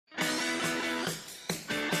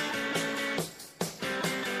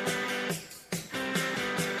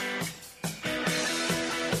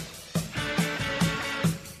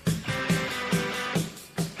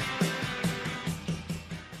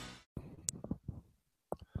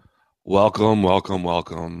Welcome, welcome,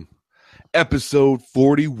 welcome. Episode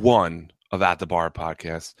 41 of At the Bar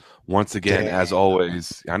podcast. Once again, Damn. as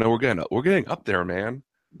always, I know we're getting up there, man.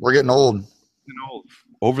 We're getting old.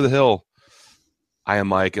 Over the hill. I am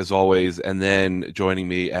Mike, as always, and then joining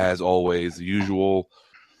me, as always, the usual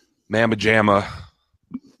Mamma Jamma,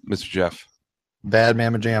 Mr. Jeff. Bad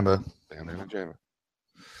Mamma Jamba. Mamma Jamma.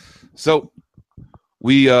 So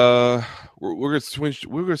we're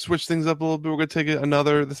gonna switch things up a little bit. We're gonna take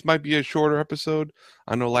another. This might be a shorter episode.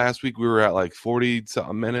 I know last week we were at like 40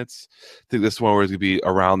 something minutes. I think this one was gonna be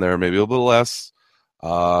around there, maybe a little less.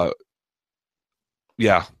 Yeah.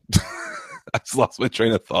 I just lost my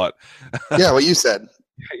train of thought. Yeah, what you said.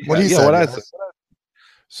 What you said. What I said.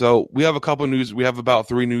 So we have a couple of news. We have about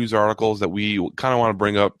 3 news articles that we kind of want to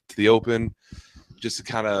bring up to the open, just to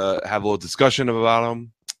kind of have a little discussion about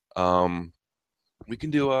them. We can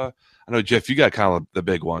do I know, Jeff, you got kind of the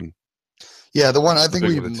big one. Yeah, the one I think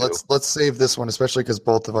let's save this one, especially because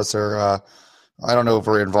both of us are. I don't know if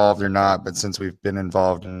we're involved or not, but since we've been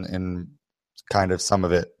involved in kind of some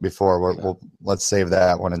of it before, let's save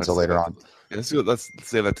that one until later on. Yeah, let's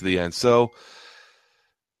save that to the end. So,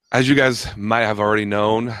 as you guys might have already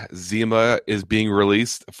known, Zima is being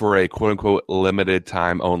released for a quote unquote limited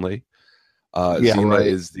time only. Zima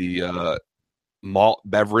is the malt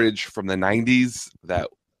beverage from the 90s that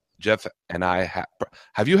Jeff and I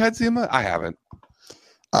have you had Zima? I haven't.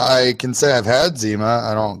 I can say I've had Zima.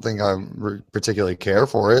 I don't think I particularly care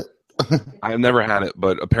for it. I've never had it,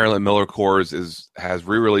 but apparently Miller Coors has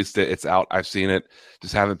re-released it. It's out. I've seen it.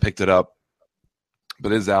 Just haven't picked it up,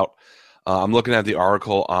 but it is out. I'm looking at the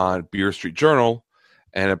article on Beer Street Journal,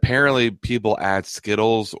 and apparently people add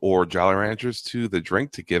Skittles or Jolly Ranchers to the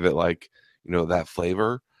drink to give it that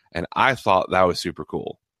flavor. And I thought that was super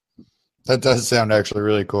cool. That does sound actually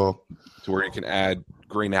really cool. To where you can add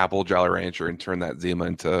green apple Jolly Rancher and turn that Zima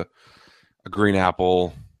into a green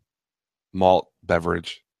apple malt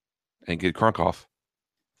beverage and get crunk off.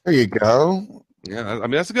 There you go. Yeah, I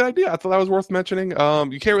mean, that's a good idea. I thought that was worth mentioning.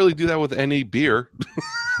 You can't really do that with any beer.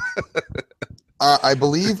 I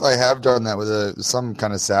believe I have done that with some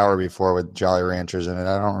kind of sour before with Jolly Ranchers in it.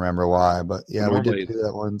 I don't remember why, but yeah, normally, we did do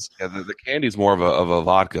that once. Yeah, the candy's more of a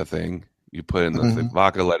vodka thing. You put in the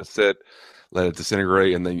vodka, let it sit, let it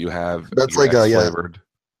disintegrate, and then you have that's like a flavored.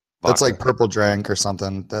 That's like Purple Drink or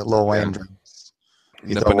something that Lil Wayne drinks.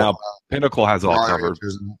 But now Pinnacle has all covered.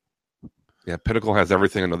 Yeah, Pinnacle has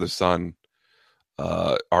everything under the sun,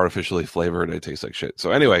 artificially flavored. It tastes like shit.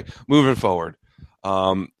 So anyway, moving forward.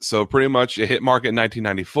 So pretty much it hit market in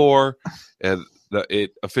 1994. And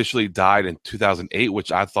it officially died in 2008,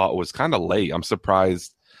 which I thought was kind of late. I'm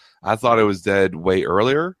surprised. I thought it was dead way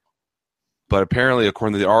earlier, but apparently,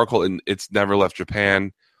 according to the article, it's never left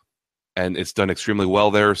Japan, and it's done extremely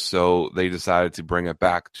well there. So they decided to bring it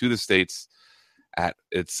back to the States at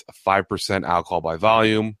its 5% alcohol by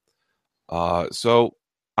volume. So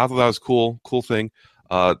I thought that was cool thing.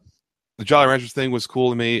 The Jolly Ranchers thing was cool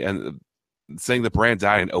to me, and saying the brand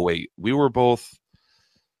died in 2008. We were both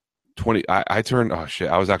 20. I turned,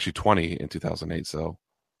 I was actually 20 in 2008. So,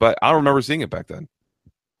 but I don't remember seeing it back then.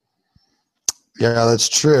 Yeah, that's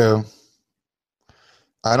true.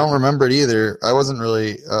 I don't remember it either. I wasn't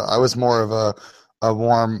really, I was more of a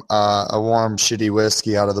warm, shitty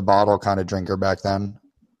whiskey out of the bottle kind of drinker back then.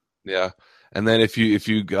 Yeah. And then if you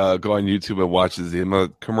go on YouTube and watch the Zima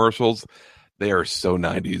commercials, they are so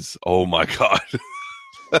 90s. Oh my God.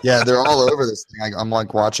 Yeah, they're all over this thing. I'm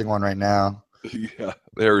like watching one right now. Yeah,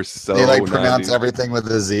 they're so. They pronounce everything with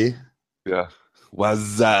a Z. Yeah,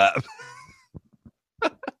 what's up?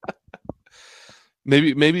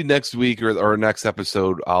 maybe next week or next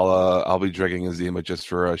episode, I'll be drinking a Zima just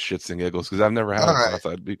for shits and giggles because I've never had it. So I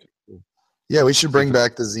thought it'd be cool. Yeah, we should bring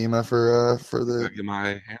back the Zima for the. Get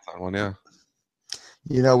my hands on one.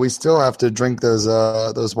 Yeah. We still have to drink those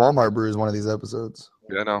Walmart brews one of these episodes.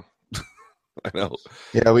 Yeah, I know. I know.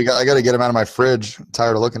 Yeah, I got to get them out of my fridge. I'm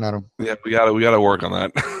tired of looking at them. Yeah, we got to work on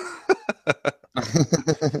that.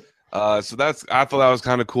 So I thought that was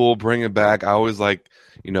kind of cool. Bring it back. I always like,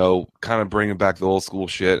 kind of bringing back the old school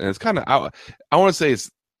shit. And it's kind of, I want to say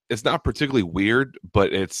it's not particularly weird,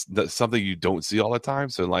 but it's something you don't see all the time.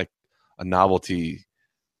 So like a novelty,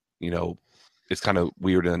 it's kind of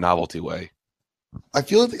weird in a novelty way. I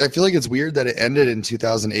feel like it's weird that it ended in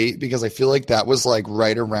 2008 because I feel like that was like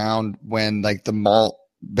right around when like the malt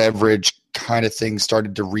beverage kind of thing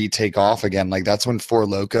started to retake off again. Like that's when Four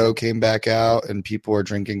Loko came back out and people were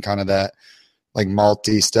drinking kind of that like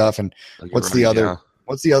malty stuff. And what's the other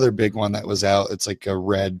big one that was out? It's like a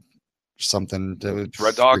red something.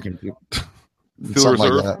 Red Dog. Something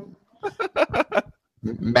like that.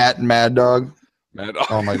 Mad Dog. Mad Dog.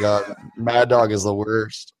 Oh my god, Mad Dog is the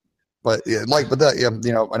worst. But yeah,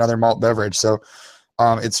 another malt beverage. So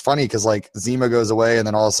it's funny because like Zima goes away, and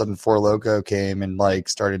then all of a sudden Four Loko came and like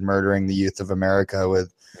started murdering the youth of America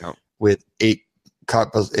with 8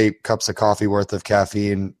 cups of coffee worth of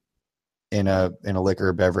caffeine in a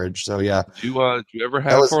liquor beverage. So yeah, Did you ever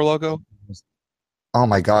have Four Loko? Oh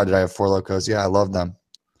my god, did I have Four Lokos? Yeah, I love them.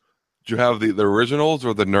 Did you have the originals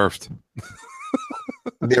or the nerfed?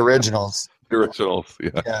 The originals. The originals.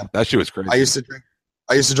 Yeah. That shit was crazy. I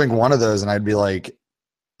used to drink one of those, and I'd be like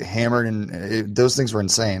hammered, and those things were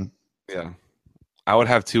insane. Yeah, I would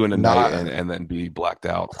have 2 in a night and then be blacked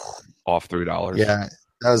out off $3. Yeah,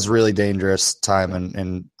 that was really dangerous time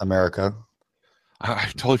in America. I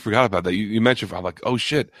totally forgot about that. You mentioned, I'm like, oh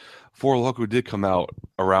shit, Four Loko did come out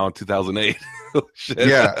around 2008. Shit.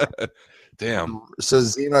 Yeah. Damn. So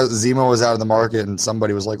Zima was out of the market, and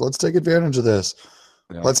somebody was like, let's take advantage of this.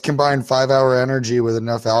 Yeah. Let's combine 5-hour energy with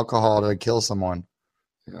enough alcohol to kill someone.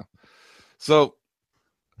 Yeah. So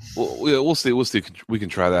we'll see. We'll see. We can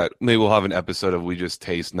try that. Maybe we'll have an episode of we just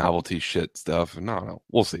taste novelty shit stuff. No.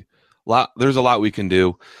 We'll see. There's a lot we can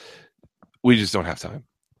do. We just don't have time.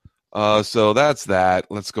 So that's that.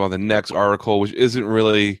 Let's go on the next article, which isn't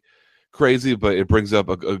really crazy, but it brings up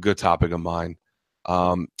a good topic of mine.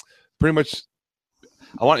 Pretty much,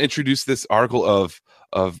 I want to introduce this article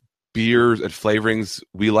of beers and flavorings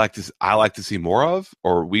I like to see more of,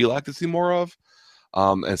 or we like to see more of.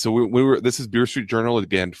 And so this is Beer Street Journal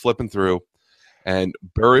again, flipping through, and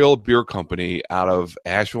Burial Beer Company out of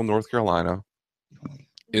Asheville, North Carolina,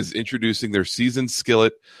 is introducing their Seasoned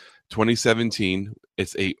Skillet 2017.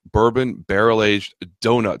 It's a bourbon barrel-aged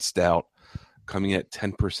donut stout coming at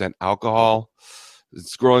 10% alcohol.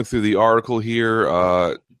 Scrolling through the article here,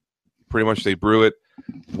 pretty much they brew it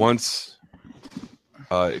once.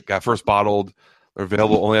 It got first bottled. They're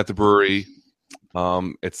available only at the brewery.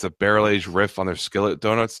 It's a barrel-aged riff on their Skillet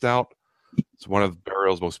Donut Stout. It's one of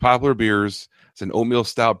Burial's most popular beers. It's an oatmeal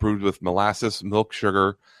stout brewed with molasses, milk,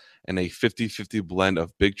 sugar, and a 50-50 blend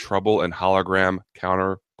of Big Trouble and Hologram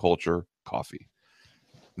Counterculture coffee.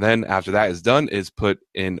 Then after that is done, is put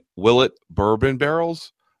in Willet bourbon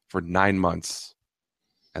barrels for 9 months.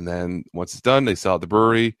 And then once it's done, they sell at the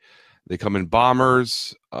brewery. They come in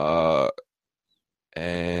bombers, and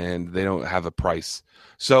they don't have a price.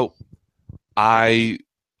 So I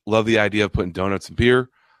love the idea of putting donuts in beer.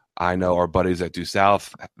 I know our buddies at Due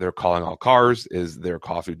South, they're calling all cars is their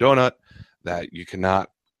coffee donut that you cannot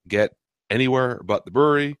get anywhere but the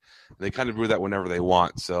brewery. They kind of brew that whenever they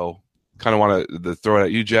want. So kind of want to throw it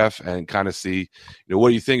at you, Jeff, and kind of see, what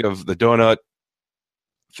do you think of the donut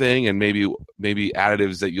thing, and maybe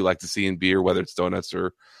additives that you like to see in beer, whether it's donuts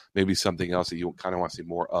or maybe something else that you kind of want to see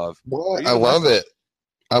more of. Well, I love it.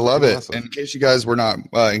 I love it. Awesome. And in case you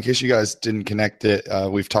guys didn't connect it,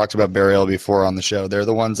 we've talked about Burial before on the show. They're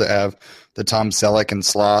the ones that have the Tom Selleck and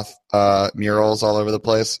Sloth murals all over the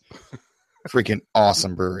place. Freaking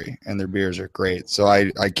awesome brewery, and their beers are great. So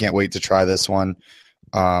I can't wait to try this one.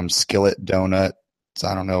 Skillet donut. So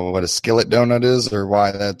I don't know what a skillet donut is or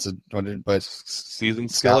why but Seasoned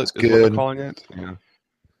Skillet is good. What they're calling it. Yeah.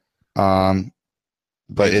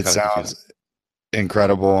 But it sounds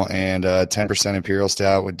incredible, and 10% imperial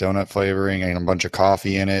stout with donut flavoring and a bunch of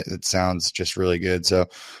coffee in it. It sounds just really good. So,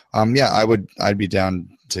 I'd be down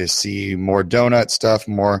to see more donut stuff,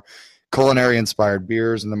 more culinary inspired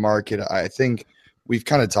beers in the market. I think we've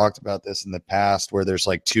kind of talked about this in the past, where there's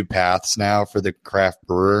like 2 paths now for the craft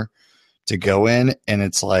brewer to go in, and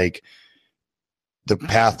it's like the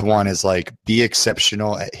path one is like be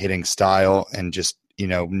exceptional at hitting style and just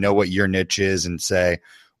know what your niche is and say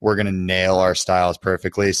we're going to nail our styles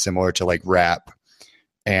perfectly, similar to like rap,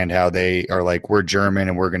 and how they are like, we're German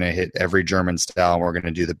and we're going to hit every German style and we're going to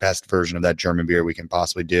do the best version of that German beer we can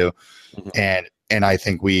possibly do. Mm-hmm. And I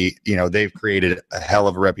think they've created a hell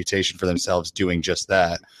of a reputation for themselves doing just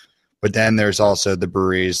that. But then there's also the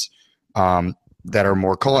breweries that are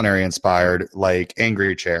more culinary inspired, like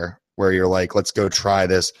Angry Chair, where you're like, let's go try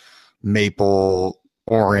this maple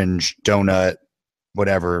orange donut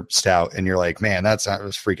whatever stout, and you're like, man, that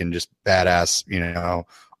was freaking just badass,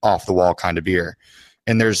 off the wall kind of beer.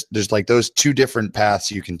 And there's like those 2 different paths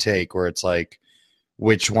you can take, where it's like,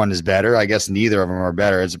 which one is better? I guess neither of them are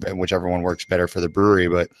better. It's whichever one works better for the brewery.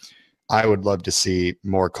 But I would love to see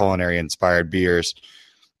more culinary inspired beers.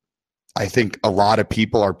 I think a lot of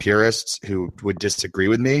people are purists who would disagree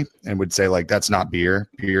with me and would say like, that's not beer.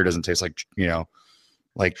 Beer doesn't taste like,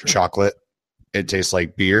 like chocolate. It tastes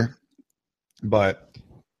like beer. But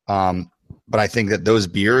I think that those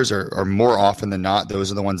beers are more often than not,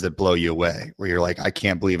 those are the ones that blow you away, where you're like, I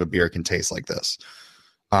can't believe a beer can taste like this.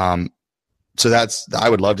 So I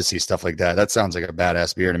would love to see stuff like that. That sounds like a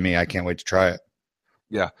badass beer to me. I can't wait to try it.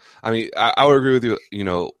 Yeah, I mean, I would agree with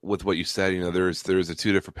you. With what you said. There's the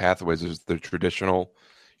two different pathways. There's the traditional.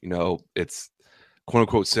 It's quote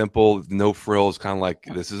unquote simple, no frills, kind of like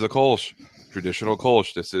this is a Kolsch, traditional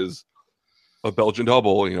Kolsch. This is a Belgian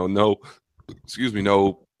double. No, excuse me,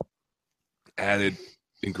 no added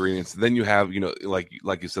ingredients. Then you have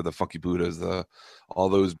like you said, the Funky Buddhas, all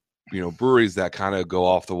those breweries that kind of go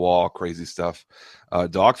off the wall, crazy stuff.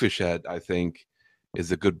 Dogfish Head, I think,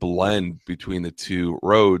 is a good blend between the two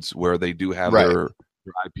roads, where they do have their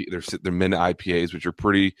mini IPAs, which are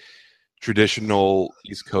pretty traditional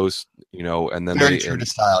East Coast, and then very true to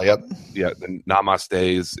style. Yep. Yeah, the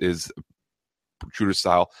Namaste is true to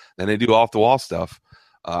style. Then they do off the wall stuff.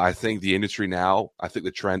 I think the industry now, I think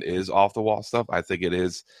the trend is off the wall stuff. I think it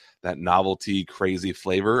is that novelty, crazy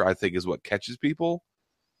flavor, I think is what catches people.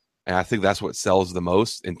 And I think that's what sells the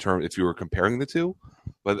most if you were comparing the two.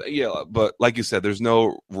 But yeah, but like you said, there's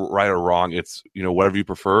no right or wrong. It's, whatever you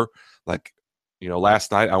prefer. Like,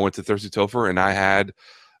 last night I went to Thirsty Topher and I had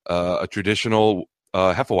a traditional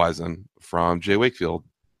Hefeweizen from J. Wakefield.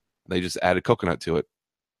 They just added coconut to it.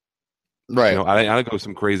 Right. I didn't go with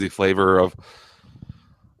some crazy flavor of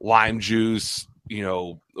lime juice,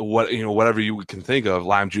 whatever you can think of,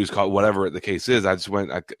 lime juice, whatever the case is. I just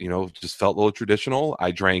just felt a little traditional.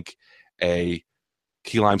 I drank a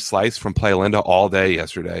key lime slice from Playa Linda all day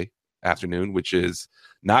yesterday afternoon, which is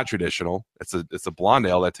not traditional. It's a blonde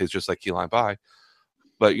ale that tastes just like key lime pie.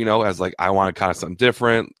 But, as like, I wanted kind of something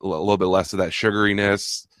different, a little bit less of that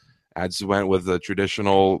sugariness. I just went with the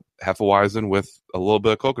traditional Hefeweizen with a little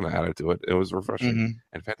bit of coconut added to it. It was refreshing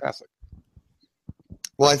and fantastic.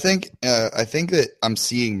 Well, I think that I'm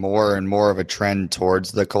seeing more and more of a trend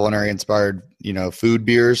towards the culinary inspired, food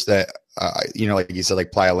beers that, like you said,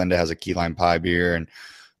 like Playa Linda has a key lime pie beer,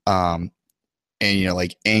 and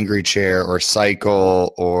like Angry Chair or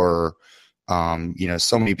Cycle or,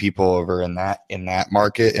 so many people over in that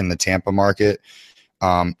market, in the Tampa market,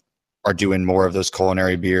 are doing more of those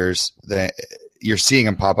culinary beers. That you're seeing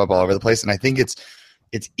them pop up all over the place. And I think it's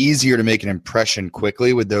easier to make an impression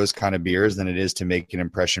quickly with those kind of beers than it is to make an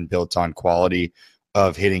impression built on quality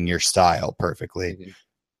of hitting your style perfectly.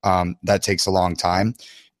 That takes a long time.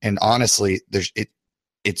 And honestly,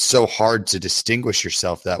 it's so hard to distinguish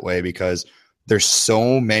yourself that way, because there's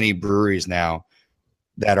so many breweries now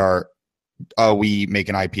that are, we make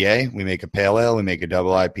an IPA, we make a pale ale, we make a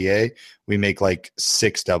double IPA, we make like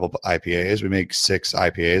 6 double IPAs, we make 6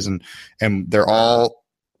 IPAs, and they're all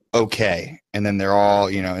okay. And then they're all,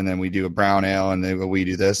 and then we do a brown ale, and then we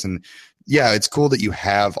do this. And yeah, it's cool that you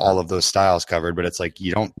have all of those styles covered, but it's like,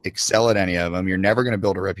 you don't excel at any of them. You're never going to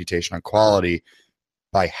build a reputation on quality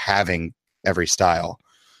by having every style.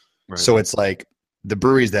 Right. So it's like the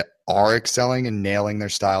breweries that are excelling and nailing their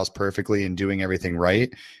styles perfectly and doing everything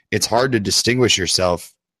right, it's hard to distinguish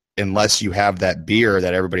yourself unless you have that beer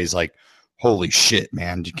that everybody's like, holy shit,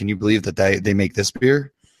 man, can you believe that they make this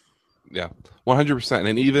beer? Yeah, 100%.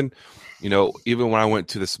 And even when I went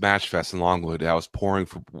to the Smash Fest in Longwood, I was pouring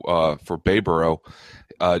for Bayboro.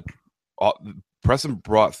 Preston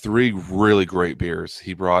brought 3 really great beers.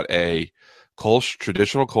 He brought a Kolsch,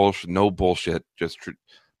 traditional Kolsch, no bullshit, just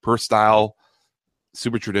per style,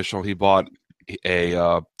 super traditional. He bought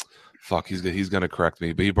a he's gonna correct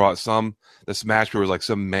me, but he brought the Smash beer was like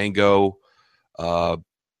some mango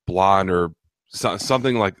blonde or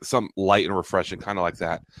something like some light and refreshing, kind of like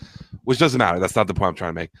that, which doesn't matter. That's not the point I'm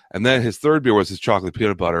trying to make. And then his third beer was his chocolate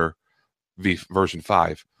peanut butter version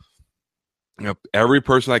 5. Every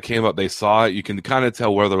person that came up, they saw it. You can kind of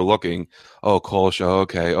tell where they're looking. Oh, Kolsch. Oh,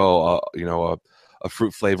 okay. Oh, a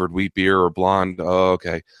fruit flavored wheat beer or blonde. Oh,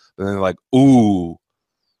 okay. And then they're like, ooh,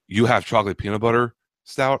 you have chocolate peanut butter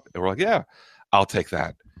stout? And we're like, yeah, I'll take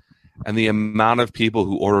that. And the amount of people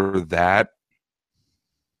who ordered that,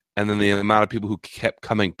 and then the amount of people who kept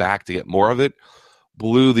coming back to get more of it,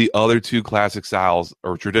 blew the other 2 classic styles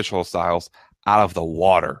or traditional styles out of the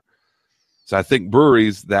water. So I think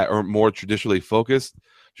breweries that are more traditionally focused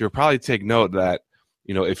should probably take note that,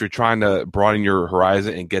 if you're trying to broaden your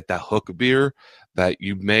horizon and get that hook beer, that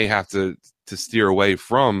you may have to steer away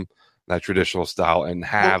from that traditional style and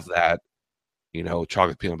have that,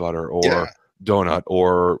 chocolate peanut butter or donut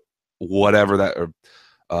or whatever that, or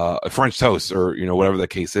French toast or, whatever the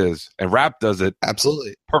case is. And Rap does it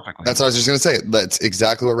absolutely perfectly. That's what I was just going to say. That's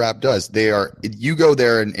exactly what Rap does. You go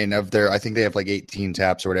there and of their, I think they have like 18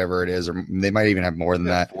 taps or whatever it is, or they might even have more than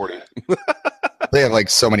that. 40. They have like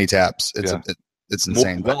so many taps. It's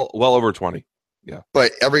insane. Well over 20. Yeah.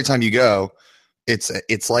 But every time you go,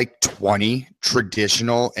 it's like 20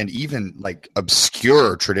 traditional and even like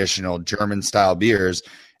obscure traditional German style beers,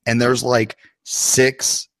 and there's like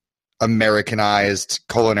 6 Americanized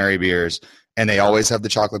culinary beers, and they always have the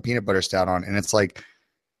chocolate peanut butter stout on, and it's like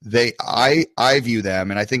I view them,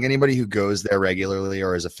 and I think anybody who goes there regularly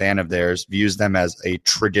or is a fan of theirs views them as a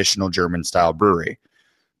traditional German style brewery,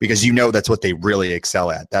 because that's what they really excel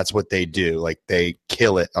at. That's what they do. Like, they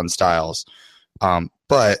kill it on styles.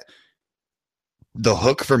 But the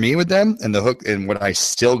hook for me with them, and what I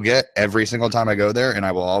still get every single time I go there, and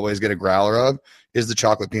I will always get a growler of, is the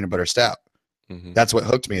chocolate peanut butter stout. Mm-hmm. That's what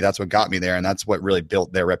hooked me. That's what got me there. And that's what really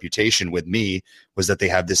built their reputation with me, was that they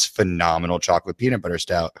have this phenomenal chocolate peanut butter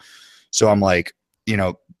stout. So I'm like,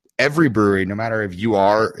 every brewery, no matter if you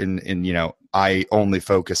are I only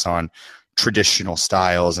focus on traditional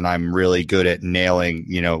styles, and I'm really good at nailing,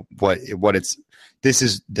 this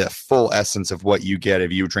is the full essence of what you get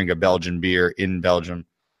if you drink a Belgian beer in Belgium.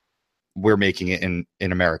 We're making it in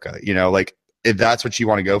America, like, if that's what you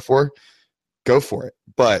want to go for it.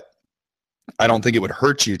 But I don't think it would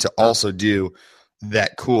hurt you to also do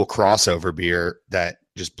that cool crossover beer that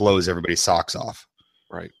just blows everybody's socks off.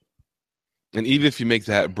 Right. And even if you make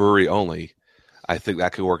that brewery only, I think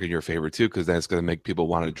that could work in your favor too, because then it's going to make people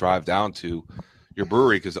want to drive down to your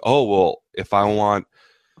brewery, because, if I want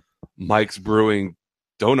Mike's Brewing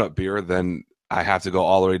donut beer, then I have to go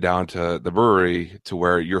all the way down to the brewery, to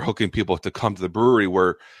where you're hooking people to come to the brewery,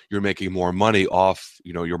 where you're making more money off,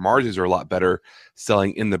 your margins are a lot better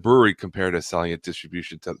selling in the brewery compared to selling at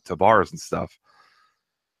distribution to bars and stuff.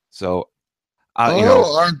 So,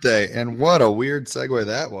 aren't they? And what a weird segue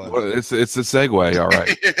that was. Well, it's a segue, all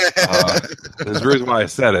right. There's a reason why I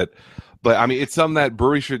said it. But I mean, it's something that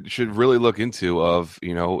breweries should really look into, of,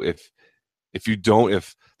 if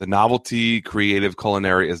the novelty creative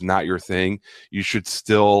culinary is not your thing, you should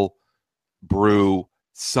still brew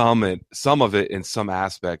some of it in some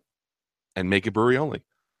aspect and make it brewery only,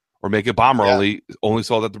 or make it bomber only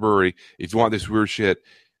sold at the brewery. If you want this weird shit,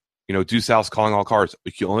 Due South's Calling All Cars,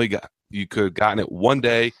 you could have gotten it one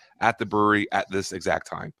day at the brewery at this exact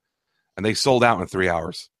time, and they sold out in 3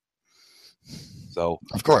 hours. So,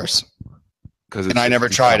 of course, and I never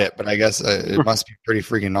tried it, but I guess it must be pretty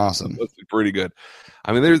freaking awesome. It must be pretty good.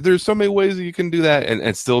 I mean, there's so many ways that you can do that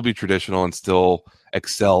and still be traditional, and still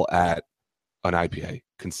excel at an IPA,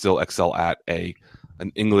 can still excel at an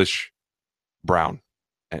English brown,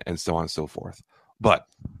 and so on and so forth. But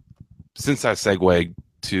since I segued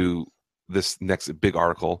to this next big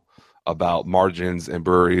article about margins and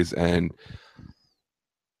breweries and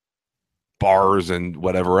bars and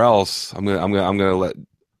whatever else, I'm gonna let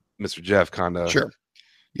Mr. Jeff kind of sure.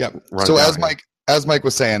 Yeah. So as Mike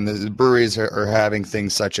was saying, the breweries are having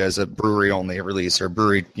things such as a brewery only release, or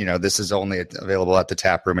brewery, this is only available at the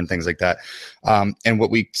tap room and things like that. And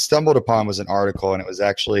what we stumbled upon was an article, and it was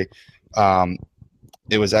actually Brewbound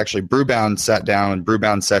sat down in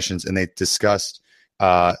Brewbound Sessions, and they discussed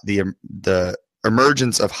the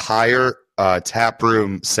emergence of higher tap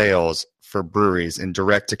room sales for breweries and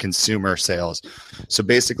direct to consumer sales. So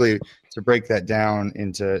basically, to break that down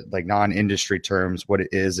into like non-industry terms, what it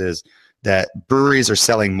is that breweries are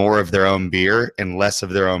selling more of their own beer, and less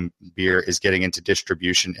of their own beer is getting into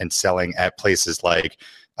distribution and selling at places like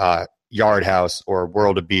Yard House or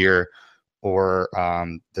World of Beer, or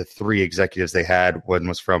the 3 executives they had. One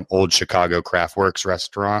was from Old Chicago Craftworks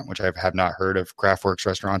Restaurant, which I have not heard of Craftworks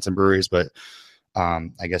restaurants and breweries, but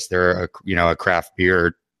I guess they're a craft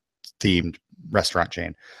beer themed restaurant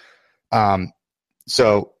chain.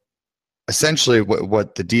 So essentially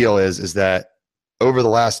what the deal is that over the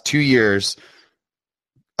last 2 years,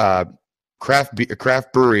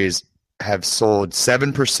 craft breweries have sold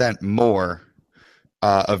 7% more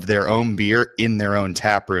of their own beer in their own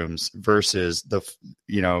tap rooms, versus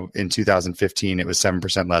in 2015 it was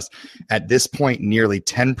 7% less. At this point, nearly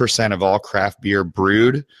 10% of all craft beer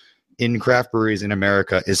brewed in craft breweries in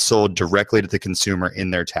America is sold directly to the consumer in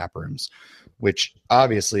their tap rooms, which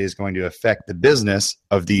obviously is going to affect the business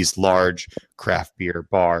of these large craft beer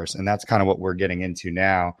bars. And that's kind of what we're getting into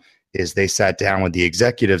now, is they sat down with the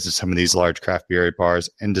executives of some of these large craft beer bars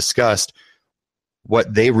and discussed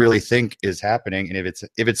what they really think is happening, and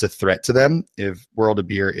if it's a threat to them, if World of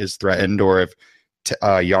Beer is threatened, or if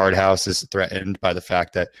Yard House is threatened by the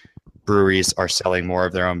fact that breweries are selling more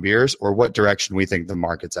of their own beers, or what direction we think the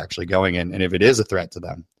market's actually going in, and if it is a threat to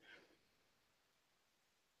them.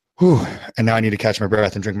 Whew, and now I need to catch my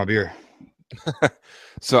breath and drink my beer.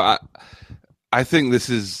 So I think this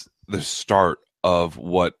is the start of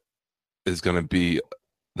what is going to be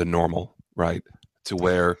the normal, right? To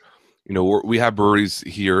where, we have breweries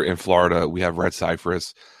here in Florida. We have Red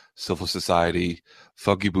Cypress. Silver Society,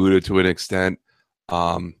 Funky Buddha to an extent,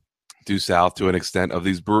 Due South to an extent. Of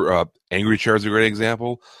these Angry Chair is a great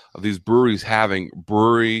example of these breweries having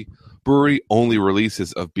brewery only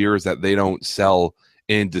releases of beers that they don't sell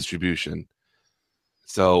in distribution.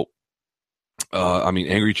 So,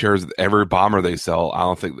 Angry Chairs, every bomber they sell, I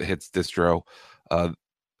don't think that hits distro.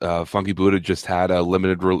 Funky Buddha just had a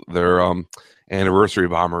limited their anniversary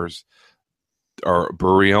bombers are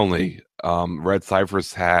brewery only. Red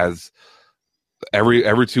Cypress has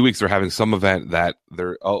every 2 weeks they're having some event that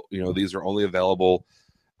they're these are only available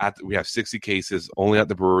we have 60 cases only at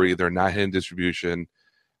the brewery. They're not hitting distribution.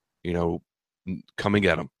 Come and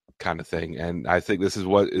get them kind of thing. And I think this is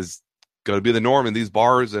what is going to be the norm in these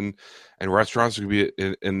bars, and restaurants are going to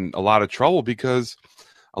be in a lot of trouble because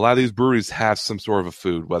a lot of these breweries have some sort of a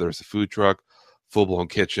food, whether it's a food truck, full-blown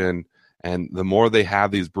kitchen. And the more they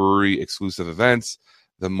have these brewery exclusive events,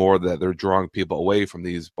 the more that they're drawing people away from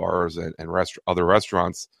these bars and other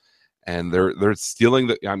restaurants. And they're stealing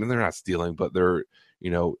they're not stealing, but they're,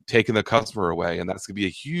 taking the customer away. And that's going to be a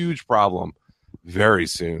huge problem very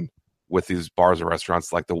soon with these bars and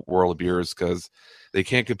restaurants like the World of Beers, because they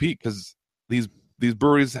can't compete, because these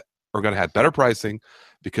breweries are going to have better pricing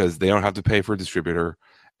because they don't have to pay for a distributor,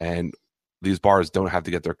 and these bars don't have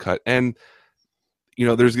to get their cut. And,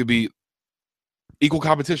 there's going to be equal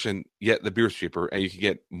competition, yet the beer's cheaper, and you can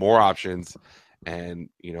get more options and,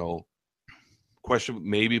 question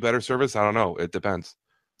maybe better service. I don't know. It depends.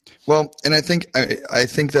 Well, and I think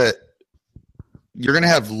that you're going to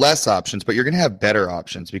have less options, but you're going to have better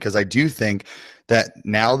options, because I do think that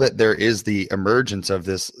now that there is the emergence of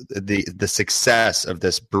this, the success of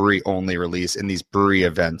this brewery only release in these brewery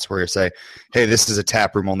events where you say, hey, this is a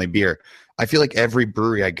tap room only beer. I feel like every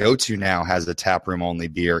brewery I go to now has a tap room only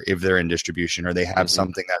beer if they're in distribution, or they have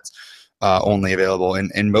something that's only available.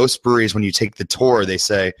 And most breweries, when you take the tour, they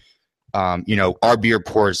say, our beer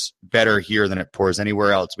pours better here than it pours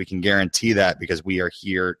anywhere else. We can guarantee that because we are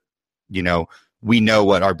here, we know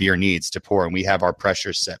what our beer needs to pour, and we have our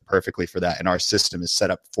pressure set perfectly for that. And our system is set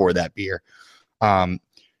up for that beer.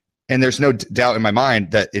 And there's no doubt in my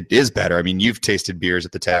mind that it is better. I mean, you've tasted beers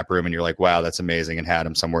at the tap room and you're like, wow, that's amazing, and had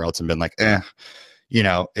them somewhere else and been like,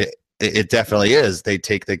 it definitely is. They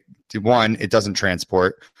take one, it doesn't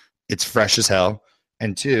transport. It's fresh as hell.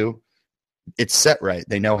 And two, it's set right.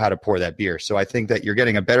 They know how to pour that beer. So I think that you're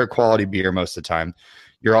getting a better quality beer most of the time.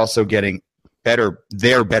 You're also getting better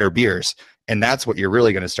beers. And that's what you're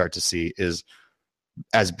really going to start to see is,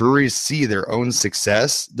 as breweries see their own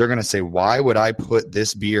success, they're going to say, why would I put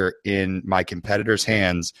this beer in my competitor's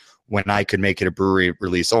hands when I could make it a brewery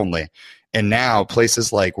release only? And now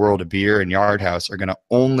places like World of Beer and Yard House are going to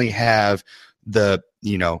only have the,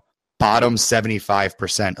 bottom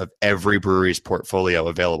 75% of every brewery's portfolio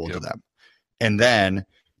available to them. And then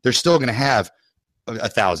they're still going to have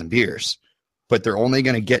 1,000 beers, but they're only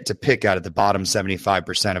going to get to pick out of the bottom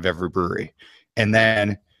 75% of every brewery. And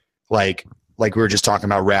then like we were just talking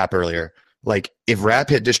about Wrap earlier, like if Wrap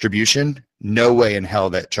hit distribution, no way in hell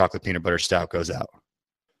that chocolate peanut butter stout goes out.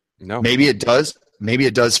 No, maybe it does. Maybe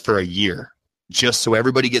it does for a year, just so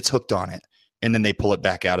everybody gets hooked on it. And then they pull it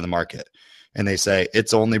back out of the market and they say,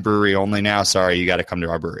 it's only brewery only now. Sorry, you got to come to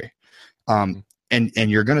our brewery. And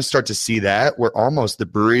you're going to start to see that where almost the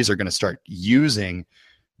breweries are going to start using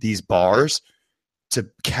these bars to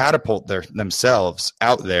catapult themselves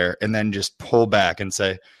out there, and then just pull back and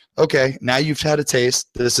say, okay, now you've had a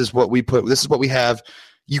taste. This is what we have.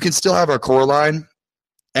 You can still have our core line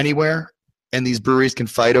anywhere, and these breweries can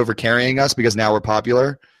fight over carrying us because now we're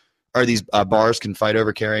popular, or these bars can fight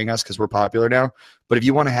over carrying us because we're popular now. But if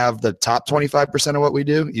you want to have the top 25% of what we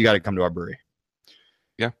do, you got to come to our brewery.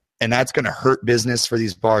 Yeah. And that's going to hurt business for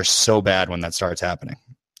these bars so bad when that starts happening.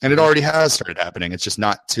 And it already has started happening. It's just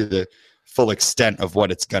not to the full extent of what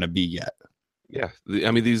it's going to be yet. Yeah.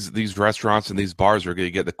 I mean, these restaurants and these bars are going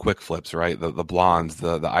to get the quick flips, right? The blondes,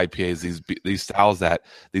 the IPAs, these styles that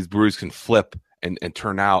these breweries can flip and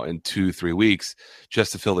turn out in 2-3 weeks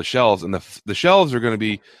just to fill the shelves. And the shelves are going to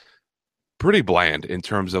be pretty bland in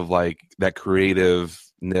terms of like that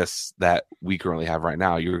creativeness that we currently have right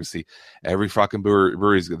now. You're going to see every fucking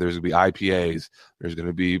breweries. There's going to be IPAs. There's going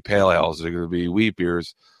to be pale ales. There's going to be wheat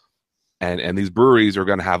beers. And these breweries are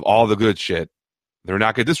going to have all the good shit. They're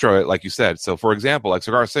not going to destroy it, like you said. So, for example, like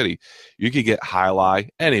Cigar City, you could get High Lie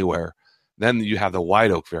anywhere. Then you have the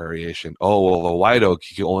White Oak variation. Oh, well, the White Oak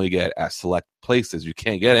you can only get at select places. You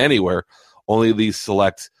can't get anywhere. Only these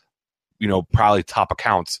select, probably top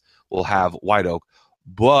accounts will have White Oak.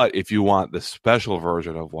 But if you want the special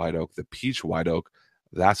version of White Oak, the Peach White Oak,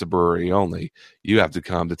 that's a brewery only. You have to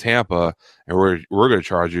come to Tampa, and we're going to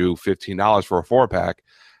charge you $15 for a 4-pack.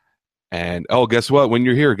 And guess what? When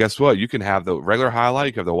you're here, guess what? You can have the regular High Life,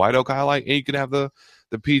 you can have the White Oak High Life, and you can have the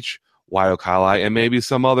peach White Oak High Life, and maybe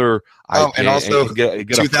some other IPA, and also and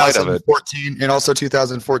get a flight of it.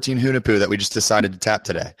 2014 Hunapoo that we just decided to tap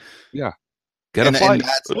today. Yeah, get a flight.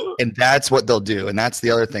 And that's what they'll do. And that's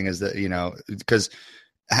the other thing is that, because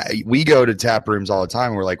we go to tap rooms all the time.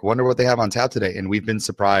 And we're like, wonder what they have on tap today. And we've been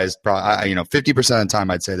surprised. 50% of the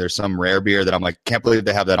time, I'd say there's some rare beer that I'm like, can't believe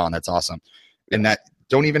they have that on. That's awesome. And that,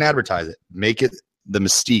 don't even advertise it. Make it the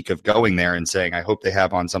mystique of going there and saying, I hope they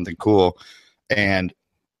have on something cool. And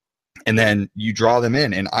then you draw them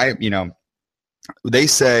in. And they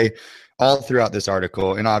say all throughout this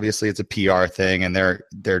article, and obviously it's a PR thing, and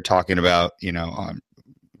they're talking about,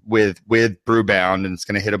 with Brewbound, and it's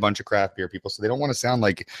going to hit a bunch of craft beer people. So they don't want to sound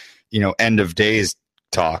like, end of days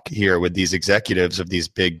talk here with these executives of these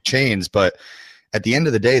big chains. But at the end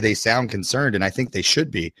of the day, they sound concerned, and I think they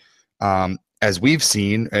should be. As we've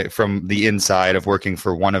seen from the inside of working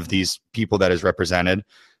for one of these people that is represented,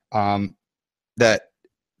 that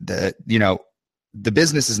the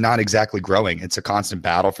business is not exactly growing. It's a constant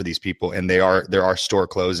battle for these people, and there are store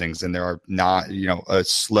closings, and there are not, a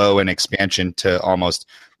slow and expansion to almost,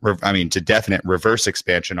 to definite reverse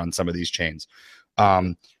expansion on some of these chains.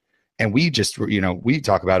 And we just, we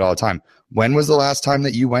talk about it all the time. When was the last time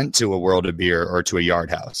that you went to a World of Beer or to a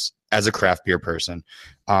Yard House as a craft beer person?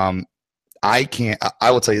 I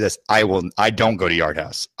will tell you this. I don't go to Yard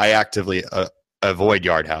House. I actively avoid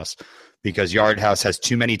Yard House because Yard House has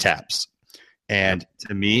too many taps. And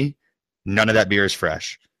to me, none of that beer is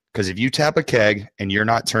fresh. Because if you tap a keg and you're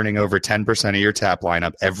not turning over 10% of your tap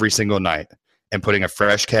lineup every single night and putting a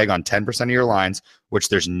fresh keg on 10% of your lines, which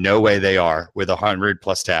there's no way they are with 100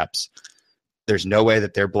 plus taps, there's no way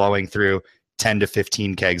that they're blowing through 10 to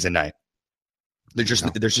 15 kegs a night. There's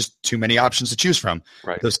just too many options to choose from.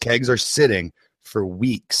 Right. Those kegs are sitting for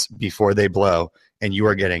weeks before they blow, and you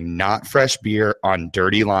are getting not fresh beer on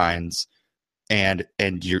dirty lines. And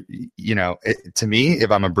you're, to me,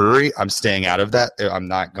 if I'm a brewery, I'm staying out of that. I'm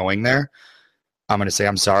not going there. I'm going to say,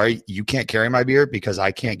 I'm sorry, you can't carry my beer because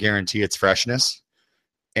I can't guarantee its freshness.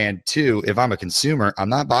 And two, if I'm a consumer, I'm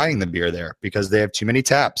not buying the beer there because they have too many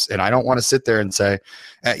taps. And I don't want to sit there and say,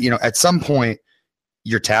 at some point,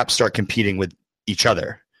 your taps start competing with each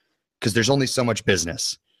other because there's only so much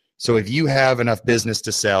business. So if you have enough business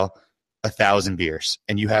to sell 1,000 beers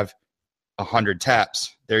and you have 100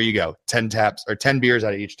 taps, there you go. 10 taps or 10 beers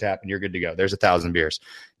out of each tap and you're good to go. There's 1,000 beers.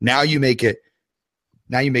 Now you make it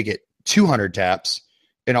 200 taps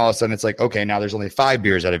and all of a sudden it's like, okay, now there's only 5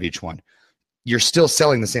 beers out of each one. You're still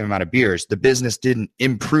selling the same amount of beers. The business didn't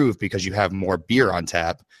improve because you have more beer on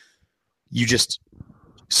tap. You just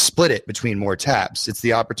split it between more taps. It's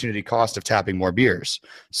the opportunity cost of tapping more beers.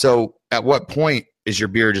 So at what point is your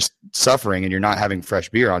beer just suffering and you're not having fresh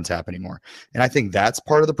beer on tap anymore? And I think that's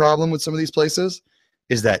part of the problem with some of these places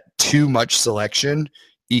is that too much selection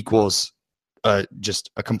equals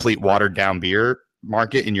just a complete watered down beer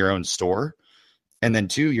market in your own store. And then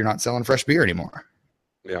two, you're not selling fresh beer anymore.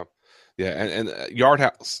 Yeah. Yeah. And Yard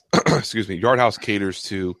House, Yard House caters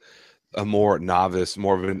to a more novice,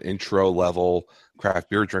 more of an intro level craft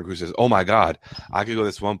beer drinker who says, oh my God, I could go to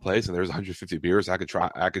this one place and there's 150 beers. I could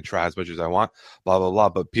try as much as I want, blah, blah, blah.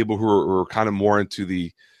 But people who are kind of more into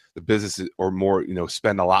the business or more,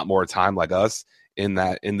 spend a lot more time like us in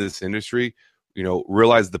this industry,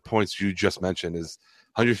 realize the points you just mentioned is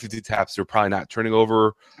 150 taps. They're probably not turning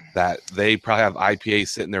over, that they probably have IPA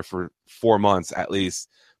sitting there for 4 months at least,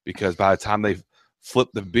 because by the time they flip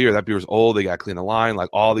the beer, that beer's old. They got to clean the line, like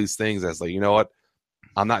all these things. That's like, you know what?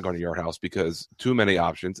 I'm not going to Yard House because too many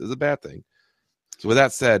options is a bad thing. So with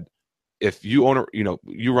that said, if you own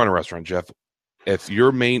you run a restaurant, Jeff, if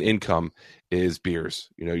your main income is beers,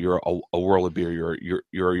 you're a World of Beer,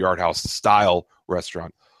 you're a Yard House style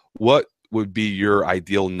restaurant, what would be your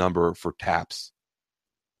ideal number for taps?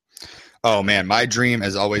 Oh man, my dream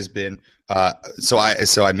has always been, so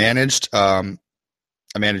I managed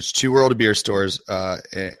 2 World of Beer stores,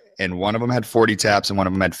 and one of them had 40 taps and one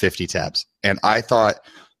of them had 50 taps. And I thought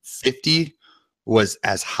 50 was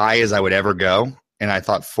as high as I would ever go. And I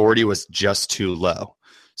thought 40 was just too low.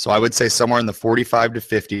 So I would say somewhere in the 45 to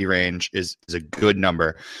 50 range is a good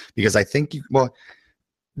number, because I think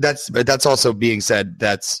that's also being said,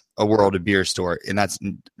 that's a World of Beer store. And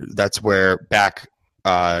that's where back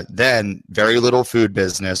then, very little food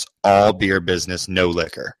business, all beer business, no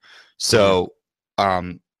liquor. So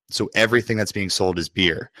everything that's being sold is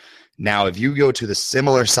beer. Now, if you go to the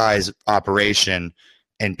similar size operation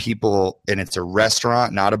and it's a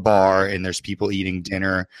restaurant, not a bar, and there's people eating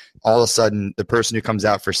dinner, all of a sudden the person who comes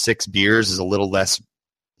out for 6 beers is a little less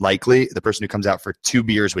likely. The person who comes out for 2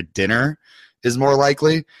 beers with dinner is more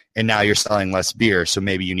likely. And now you're selling less beer, so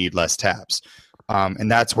maybe you need less taps.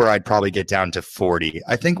 And that's where I'd probably get down to 40.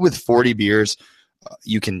 I think with 40 beers,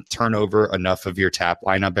 you can turn over enough of your tap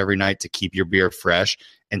lineup every night to keep your beer fresh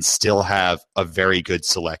and still have a very good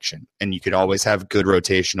selection. And you could always have good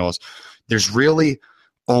rotationals. There's really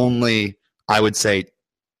only, I would say,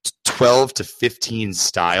 12 to 15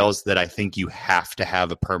 styles that I think you have to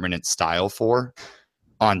have a permanent style for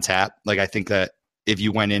on tap. Like, I think that if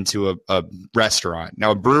you went into a restaurant,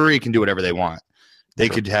 now a brewery can do whatever they want. They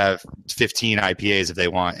could have 15 IPAs if they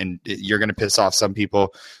want, and you're going to piss off some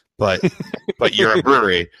people, but you're a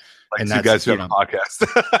brewery. Like, and that's, you guys who have a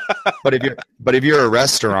podcast. but if you're a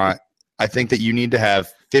restaurant, I think that you need to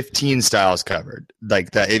have 15 styles covered.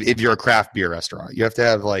 Like that, if you're a craft beer restaurant, you have to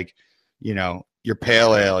have, like, you know, your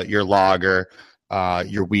pale ale, your lager,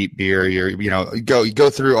 your wheat beer, go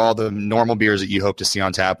through all the normal beers that you hope to see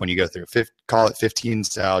on tap when you go through. Call it 15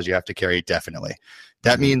 styles you have to carry, definitely.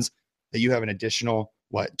 That means that you have an additional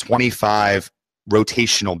 25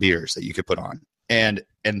 rotational beers that you could put on, and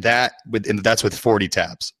that's with 40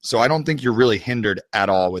 taps. So I don't think you're really hindered at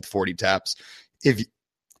all with 40 taps if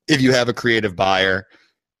you have a creative buyer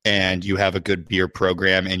and you have a good beer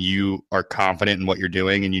program and you are confident in what you're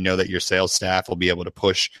doing and you know that your sales staff will be able to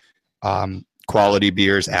push quality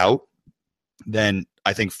beers out. Then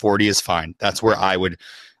I think 40 is fine. That's where I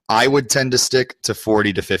would tend to stick to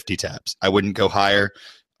 40 to 50 taps. I wouldn't go higher.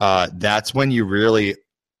 That's when you really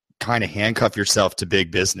kind of handcuff yourself to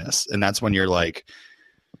big business. And that's when you're like,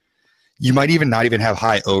 you might even not even have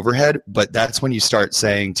high overhead, but that's when you start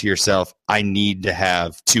saying to yourself, I need to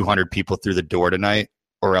have 200 people through the door tonight,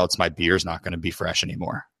 or else my beer's not going to be fresh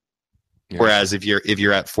anymore. Yeah. Whereas if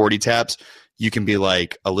you're at 40 taps, you can be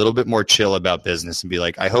like a little bit more chill about business and be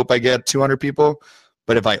like, I hope I get 200 people,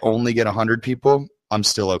 but if I only get 100 people, I'm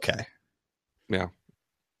still okay. Yeah.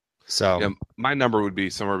 So yeah, my number would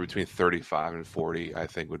be somewhere between 35 and 40, I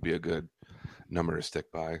think would be a good number to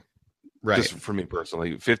stick by. Right. Just for me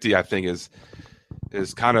personally. 50, I think,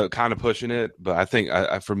 is kind of pushing it, but I think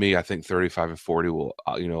for me, I think 35 and 40 will,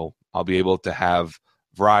 I'll be able to have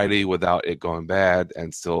variety without it going bad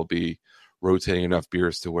and still be rotating enough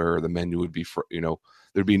beers to where the menu would be,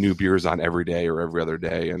 there'd be new beers on every day or every other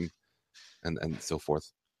day and so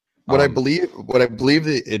forth. What I believe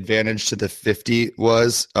the advantage to the 50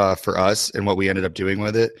 was for us, and what we ended up doing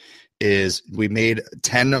with it, is we made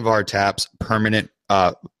 10 of our taps permanent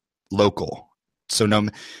local. So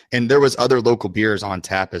and there was other local beers on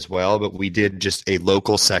tap as well, but we did just a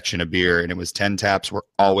local section of beer, and it was 10 taps were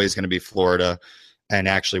always going to be Florida. And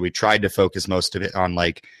actually, we tried to focus most of it on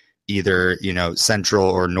like either, Central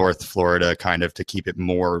or North Florida, kind of to keep it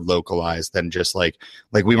more localized than just like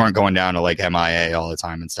we weren't going down to like MIA all the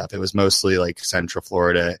time and stuff. It was mostly like Central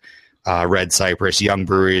Florida, Red Cypress, young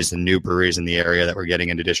breweries and new breweries in the area that were getting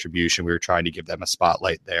into distribution. We were trying to give them a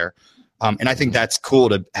spotlight there. And I think that's cool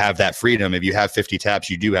to have that freedom. If you have 50 taps,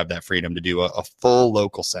 you do have that freedom to do a full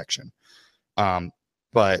local section.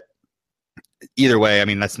 But either way, I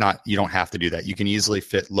mean, you don't have to do that. You can easily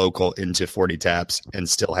fit local into 40 taps and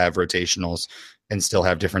still have rotationals and still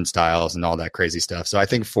have different styles and all that crazy stuff. So I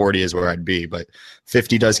think 40 is where I'd be, but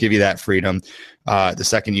 50 does give you that freedom. The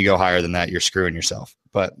second you go higher than that, you're screwing yourself.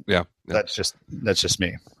 But yeah. That's just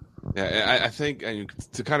me. Yeah, I think, and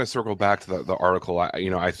to kind of circle back to the article,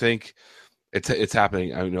 I think it's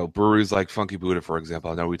happening. I know breweries like Funky Buddha, for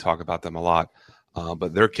example. I know we talk about them a lot,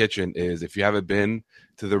 but their kitchen is, if you haven't been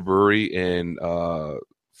to the brewery in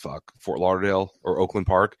Fort Lauderdale or Oakland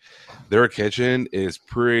Park, their kitchen is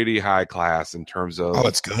pretty high class in terms of. Oh,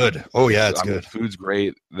 it's good. Oh yeah, it's good. Food's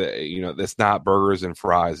great. It's not burgers and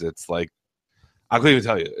fries. It's like, I couldn't even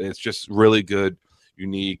tell you. It's just really good,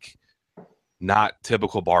 unique, not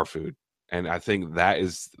typical bar food. And I think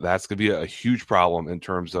that's going to be a huge problem in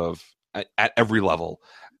terms of at every level,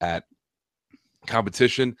 at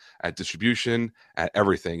competition, at distribution, at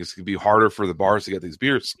everything. It's going to be harder for the bars to get these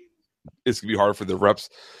beers. It's going to be harder for the reps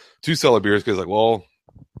to sell the beers because,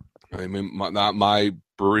 I mean, my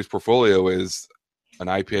brewery's portfolio is an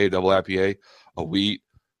IPA, double IPA, a wheat,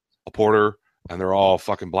 a porter, and they're all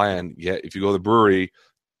fucking bland. Yet if you go to the brewery,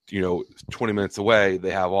 20 minutes away,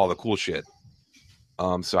 they have all the cool shit.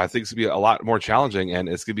 So I think it's gonna be a lot more challenging, and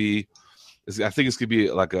I think it's gonna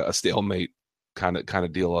be like a stalemate kind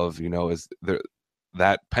of deal of,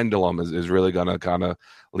 that pendulum is really gonna kind of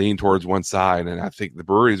lean towards one side, and I think the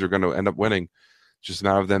breweries are going to end up winning. Just a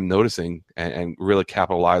matter of them noticing and really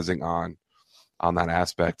capitalizing on that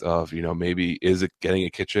aspect of, maybe is it getting a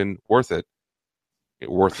kitchen worth that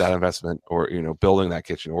investment, or building that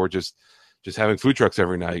kitchen, or just having food trucks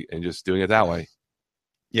every night and just doing it that way.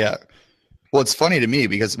 Yeah. Well, it's funny to me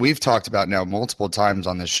because we've talked about now multiple times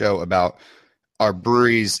on this show about our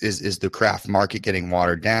breweries is the craft market getting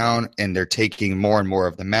watered down, and they're taking more and more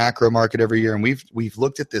of the macro market every year. And we've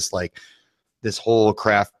looked at this like this whole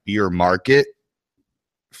craft beer market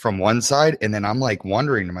from one side, and then I'm like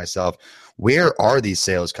wondering to myself, where are these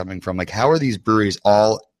sales coming from? Like, how are these breweries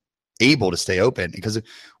all able to stay open? Because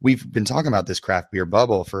we've been talking about this craft beer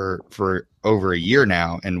bubble for over a year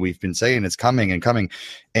now, and we've been saying it's coming and coming,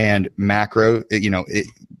 and macro,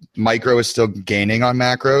 micro is still gaining on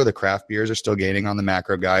macro. The craft beers are still gaining on the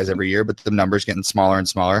macro guys every year, but the numbers getting smaller and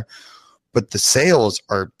smaller. But the sales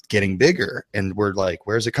are getting bigger, and we're like,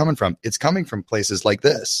 where's it coming from? It's coming from places like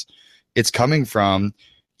this. It's coming from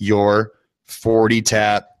your 40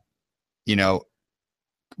 tap,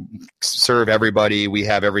 serve everybody, we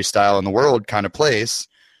have every style in the world kind of place,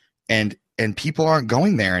 and people aren't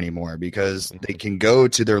going there anymore because they can go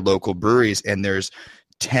to their local breweries, and there's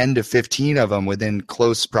 10 to 15 of them within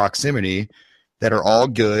close proximity that are all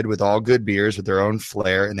good, with all good beers with their own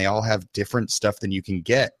flair, and they all have different stuff than you can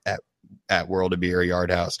get at World of Beer or Yard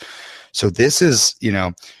House. So this is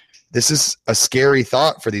a scary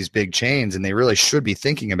thought for these big chains, and they really should be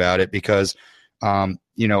thinking about it because I'm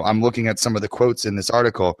looking at some of the quotes in this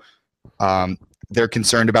article. They're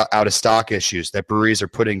concerned about out of stock issues, that breweries are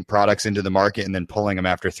putting products into the market and then pulling them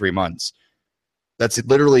after 3 months. That's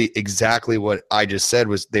literally exactly what I just said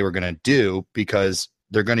was they were going to do, because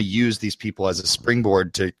they're going to use these people as a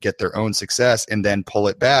springboard to get their own success and then pull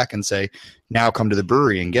it back and say, now come to the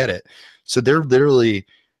brewery and get it. So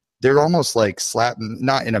they're almost like slapping,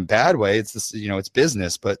 not in a bad way. It's this, it's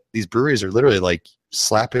business, but these breweries are literally like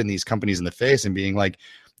slapping these companies in the face and being like,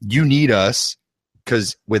 you need us,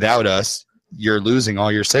 because without us, you're losing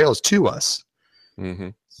all your sales to us. Mm-hmm.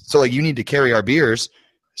 So like, you need to carry our beers.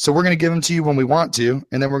 So we're going to give them to you when we want to,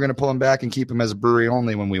 and then we're going to pull them back and keep them as a brewery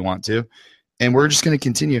only when we want to. And we're just going to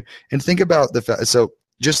continue. And think about so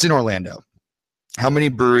just in Orlando, how many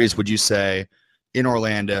breweries would you say in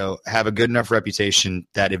Orlando have a good enough reputation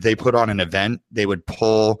that if they put on an event, they would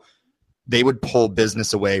pull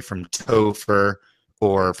business away from Topher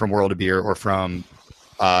or from World of Beer or from,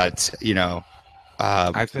 Brass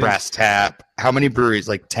Tap? How many breweries?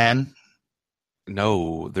 Like 10?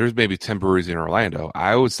 No, there's maybe 10 breweries in Orlando.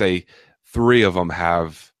 I would say 3 of them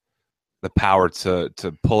have the power to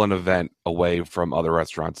pull an event away from other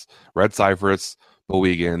restaurants. Red Cypress,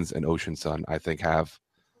 Bowegan's, and Ocean Sun, I think, have,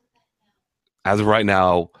 as of right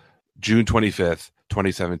now, June 25th,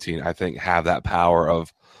 2017, I think, have that power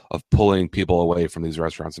of pulling people away from these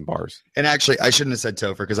restaurants and bars. And actually, I shouldn't have said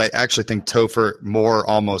Topher, because I actually think Topher more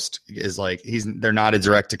almost is like, they're not a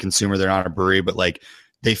direct to consumer, they're not a brewery, but like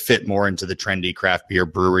they fit more into the trendy craft beer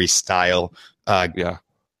brewery style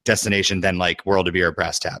destination than like World of Beer or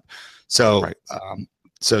Brass Tap. So, right.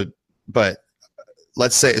 But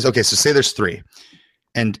let's say, okay, so say there's 3.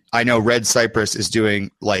 And I know Red Cypress is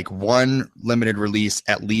doing like 1 limited release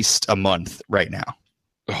at least a month right now.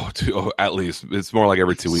 At least. It's more like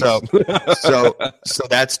every 2 weeks. So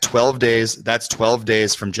that's 12 days. That's 12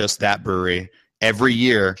 days from just that brewery every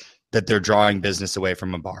year that they're drawing business away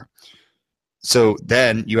from a bar. So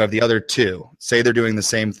then you have the other 2. Say they're doing the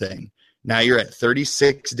same thing. Now you're at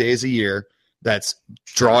 36 days a year that's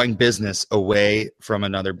drawing business away from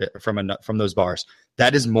from those bars.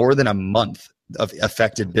 That is more than a month of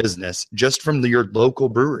affected business just from your local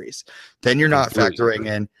breweries. Then you're not factoring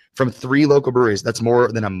in from 3 local breweries. That's more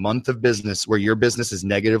than a month of business where your business is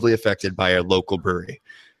negatively affected by a local brewery.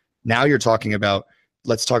 Now you're talking about,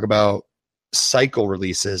 let's talk about cycle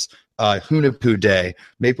releases, Hunapoo Day,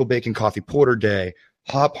 Maple Bacon Coffee Porter Day,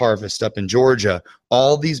 Hop Harvest up in Georgia,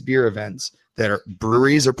 all these beer events that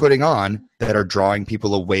breweries are putting on that are drawing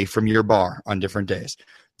people away from your bar on different days.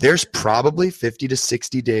 There's probably 50 to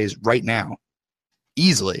 60 days right now,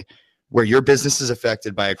 easily, where your business is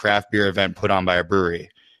affected by a craft beer event put on by a brewery.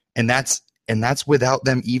 And that's without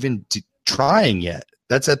them even trying yet.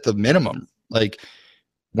 That's at the minimum. Like,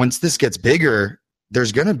 once this gets bigger,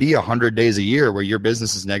 there's going to be 100 days a year where your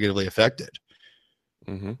business is negatively affected.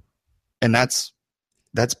 Mm-hmm. And that's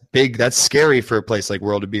big. That's scary for a place like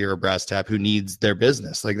World of Beer or Brass Tap who needs their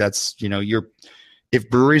business. Like, that's, if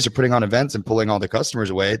breweries are putting on events and pulling all the customers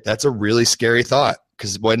away, that's a really scary thought,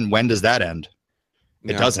 because when does that end?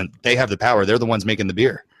 It doesn't. They have the power. They're the ones making the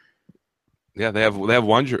beer. Yeah, they have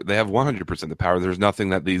 100% the power. There's nothing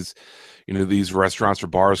that these restaurants or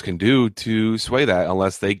bars can do to sway that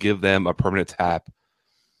unless they give them a permanent tap.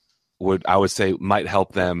 I would say might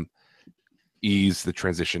help them ease the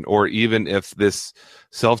transition, or even if this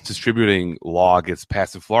self-distributing law gets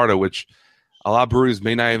passed in Florida, which a lot of breweries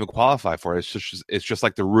may not even qualify for. It's just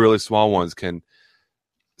like the really small ones can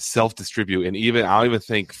self-distribute, and even I don't even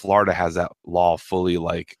think Florida has that law fully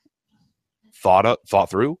like thought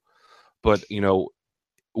through. But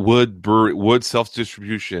would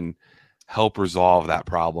self-distribution help resolve that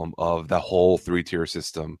problem of the whole 3-tier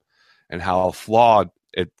system and how flawed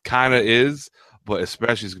it kind of is, but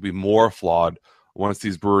especially it's going to be more flawed once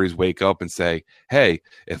these breweries wake up and say, hey,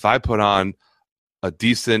 if I put on a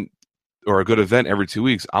decent or a good event every 2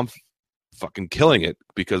 weeks, I'm fucking killing it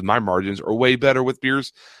because my margins are way better with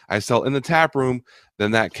beers I sell in the tap room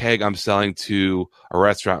than that keg I'm selling to a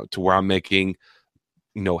restaurant, to where I'm making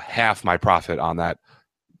half my profit on that.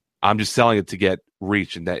 I'm just selling it to get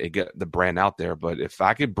reach and that it get the brand out there. But if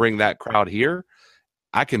I could bring that crowd here,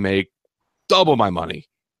 I can make double my money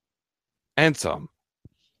and some.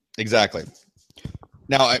 Exactly.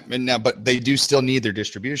 Now, but they do still need their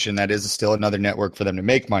distribution. That is still another network for them to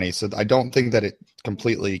make money. So I don't think that it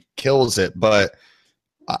completely kills it, but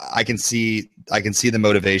I can see the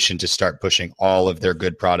motivation to start pushing all of their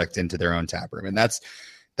good product into their own tap room, and that's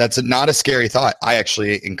not a scary thought. I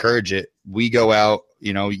actually encourage it. We go out,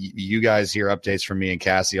 you guys hear updates from me and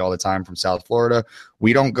Cassie all the time from South Florida.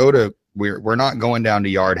 We don't go to, we're not going down to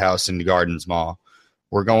Yard House and Gardens Mall.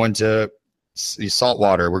 We're going to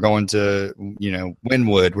Saltwater. We're going to,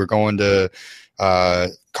 Wynwood. We're going to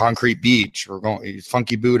Concrete Beach. We're going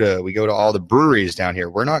Funky Buddha. We go to all the breweries down here.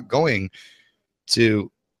 We're not going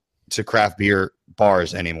to craft beer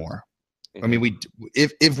bars anymore. I mean,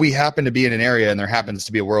 if we happen to be in an area and there happens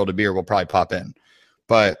to be a World of Beer, we'll probably pop in.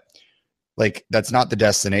 But like, that's not the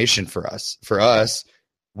destination for us. For us,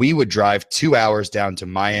 we would drive 2 hours down to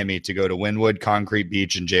Miami to go to Wynwood, Concrete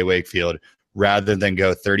Beach, and J. Wakefield, rather than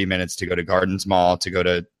go 30 minutes to go to Gardens Mall, to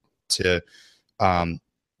go to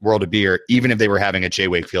World of Beer, even if they were having a J.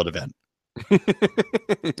 Wakefield event.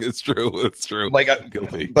 It's true. Like,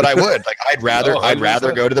 guilty. But I would. Like, I'd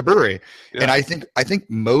rather go to the brewery. Yeah. And I think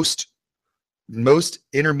most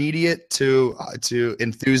intermediate to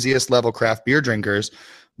enthusiast level craft beer drinkers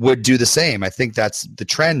would do the same. I think that's the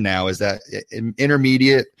trend now, is that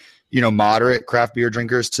intermediate, moderate craft beer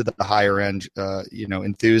drinkers to the higher end,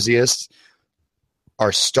 enthusiasts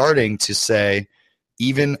are starting to say,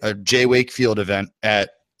 even a J. Wakefield event at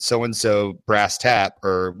so-and-so Brass Tap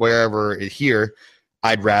or wherever here,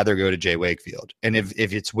 I'd rather go to J. Wakefield. And if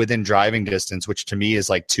it's within driving distance, which to me is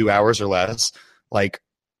like 2 hours or less, like,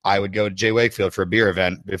 I would go to J. Wakefield for a beer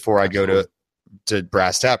event before I'd go to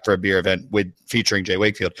Brass Tap for a beer event featuring J.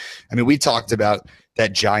 Wakefield. I mean, we talked about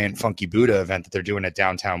that giant Funky Buddha event that they're doing at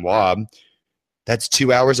Downtown Wob. That's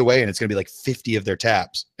 2 hours away, and it's going to be like 50 of their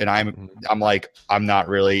taps. And I'm like, I'm not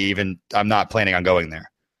planning on going there.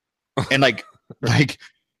 And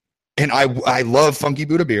and I love Funky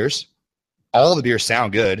Buddha beers. All the beers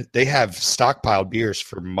sound good. They have stockpiled beers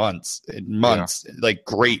for months and months, like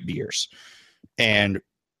great beers. And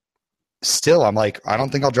still, I'm like, I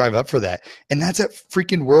don't think I'll drive up for that. And that's at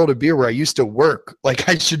freaking World of Beer where I used to work. Like,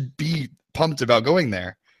 I should be pumped about going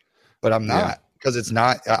there, but I'm not, because it's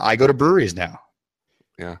not. I go to breweries now.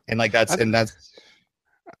 Yeah, and like I think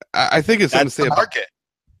it's something to say about market.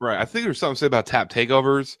 Right. I think there's something to say about tap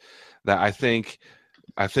takeovers that I think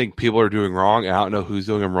people are doing wrong, and I don't know who's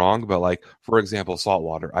doing them wrong. But like, for example,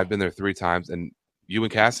 Saltwater. I've been there 3 times, and you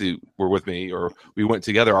and Cassie were with me, or we went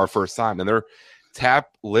together our first time, and their tap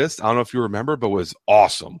list, I don't know if you remember, but was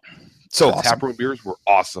awesome. So awesome. Tap room beers were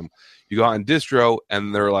awesome. You go out in distro,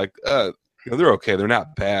 and they're like, they're okay. They're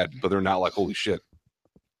not bad, but they're not like, holy shit.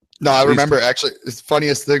 No, I remember actually. The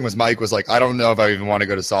funniest thing was Mike was like, I don't know if I even want to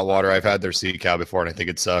go to Saltwater. I've had their Sea Cow before, and I think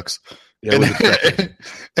it sucks. Yeah,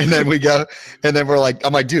 and then we go, and then we're like,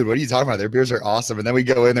 I'm like, dude, what are you talking about? Their beers are awesome. And then we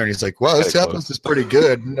go in there, and he's like, well, this tap list is pretty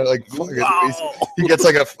good. And like, wow. He gets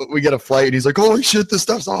like we get a flight, and he's like, holy shit, this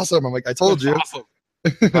stuff's awesome. I'm like, I told you. Awesome.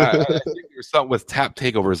 I think there's something with tap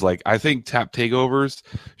takeovers. Like, I think tap takeovers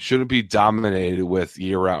shouldn't be dominated with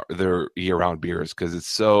year-round beers because it's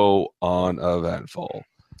so uneventful.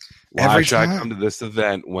 Why should I come to this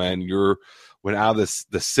event when out of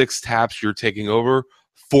the 6 taps you're taking over,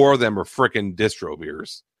 4 of them are freaking distro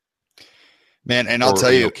beers? Man, and I'll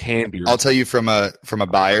tell you, canned beers. I'll tell you from a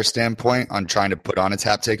buyer standpoint on trying to put on a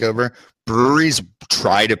tap takeover, breweries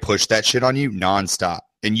try to push that shit on you nonstop,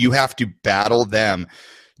 and you have to battle them.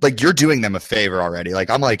 Like, you're doing them a favor already. Like,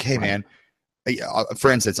 I'm like, hey man, for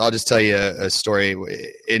instance, I'll just tell you a story.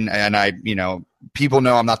 And I, people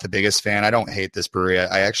know I'm not the biggest fan. I don't hate this brewery.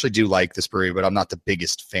 I actually do like this brewery, but I'm not the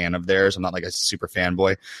biggest fan of theirs. I'm not like a super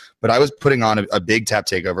fanboy. But I was putting on a big tap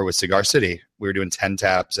takeover with Cigar City. We were doing 10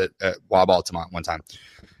 taps at Wob Altamont one time.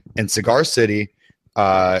 And Cigar City,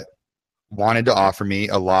 wanted to offer me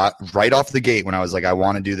a lot right off the gate when I was like, I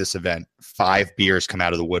want to do this event. 5 beers come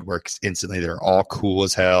out of the woodworks instantly. They're all cool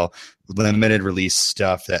as hell, limited release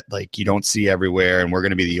stuff that like you don't see everywhere, and we're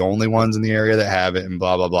going to be the only ones in the area that have it, and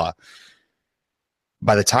blah, blah, blah.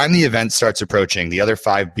 By the time the event starts approaching, the other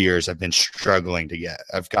 5 beers I've been struggling to get.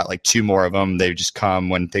 I've got like 2 more of them. They just come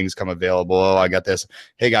when things come available. Oh, I got this.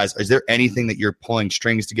 Hey guys, is there anything that you're pulling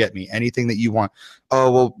strings to get me? Anything that you want?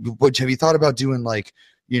 Oh, well, have you thought about doing like,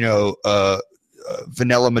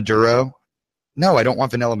 vanilla Maduro? No, I don't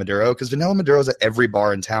want vanilla Maduro because vanilla Maduro is at every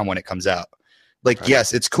bar in town when it comes out. Like, right.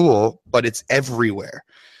 Yes, it's cool, but it's everywhere.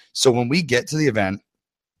 So when we get to the event,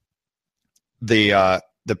 the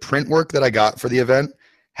print work that I got for the event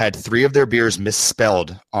had 3 of their beers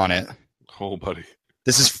misspelled on it. Oh, buddy.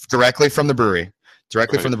 This is directly from the brewery.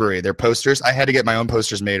 From the brewery. Their posters, I had to get my own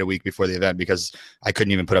posters made a week before the event because I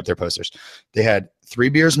couldn't even put up their posters. They had 3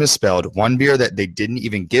 beers misspelled, 1 beer that they didn't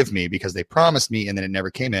even give me because they promised me and then it never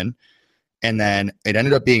came in. And then it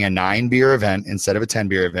ended up being a 9-beer event instead of a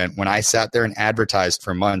 10-beer event when I sat there and advertised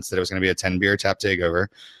for months that it was going to be a 10-beer tap takeover.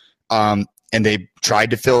 And they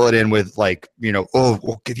tried to fill it in with like, oh,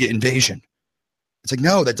 we'll give you Invasion. It's like,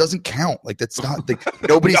 no, that doesn't count. Like, that's not like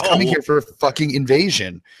nobody's coming here for a fucking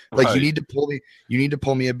Invasion. Like, right. You need to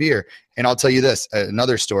pull me a beer. And I'll tell you this,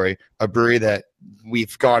 another story, a brewery that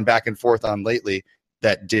we've gone back and forth on lately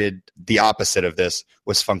that did the opposite of this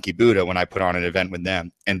was Funky Buddha when I put on an event with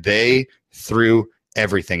them. And they threw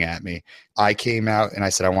everything at me. I came out and I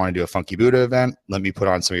said, I want to do a Funky Buddha event. Let me put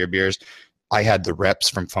on some of your beers. I had the reps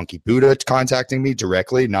from Funky Buddha contacting me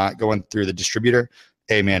directly, not going through the distributor.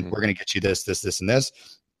 Hey, man, we're going to get you this, and this.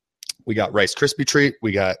 We got Rice Krispie Treat.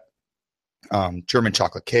 We got German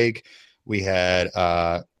chocolate cake. We had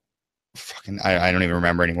I don't even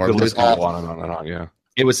remember anymore. It was all on, yeah.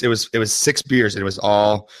 It was 6 beers. And it was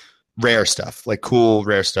all rare stuff, like cool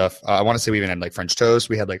rare stuff. I want to say we even had like French toast.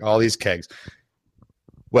 We had like all these kegs.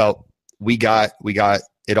 Well, we got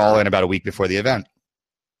it all in about a week before the event.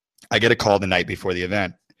 I get a call the night before the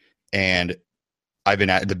event, and I've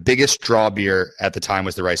been at the biggest draw beer at the time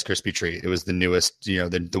was the Rice Krispie Treat. It was the newest,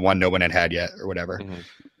 the one no one had yet or whatever. Mm-hmm.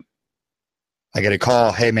 I get a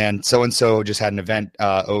call. Hey man, so-and-so just had an event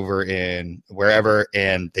over in wherever,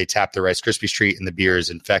 and they tapped the Rice Krispie Treat and the beer is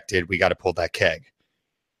infected. We got to pull that keg.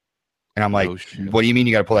 And I'm like, what do you mean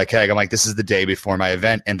you got to pull that keg? I'm like, this is the day before my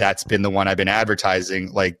event. And that's been the one I've been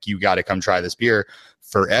advertising. Like, you got to come try this beer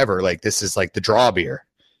forever. Like, this is like the draw beer.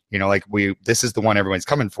 This is the one everyone's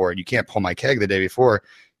coming for. You can't pull my keg the day before.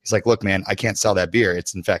 He's like, look, man, I can't sell that beer.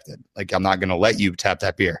 It's infected. Like, I'm not going to let you tap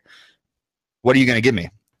that beer. What are you going to give me?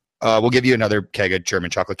 We'll give you another keg of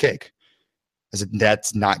German chocolate cake. I said,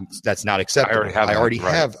 that's not acceptable. I already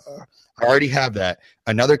have that.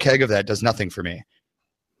 Another keg of that does nothing for me.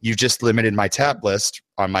 You just limited my tap list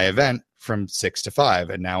on my event from 6 to 5.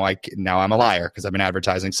 And now I'm a liar because I've been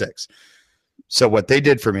advertising 6. So what they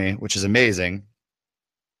did for me, which is amazing,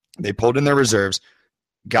 they pulled in their reserves,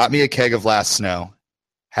 got me a keg of Last Snow,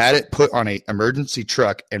 had it put on an emergency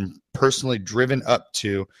truck and personally driven up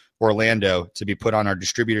to Orlando to be put on our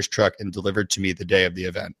distributor's truck and delivered to me the day of the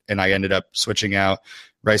event. And I ended up switching out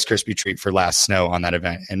Rice Krispie Treat for Last Snow on that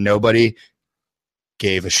event. And nobody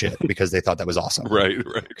gave a shit because they thought that was awesome. Right.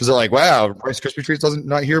 Because they're like, wow, Rice Krispie Treat's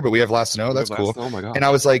not here, but we have Last Snow. That's cool. Oh my God. And I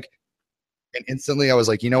was like, and instantly I was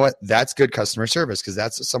like, you know what? That's good customer service because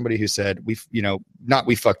that's somebody who said we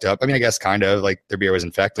fucked up. I mean, I guess kind of like their beer was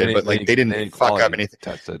infected, but like they didn't fuck up anything.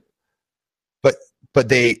 Tested. But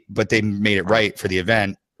they made it right for the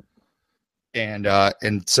event. And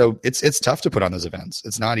so it's tough to put on those events.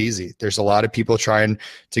 It's not easy. There's a lot of people trying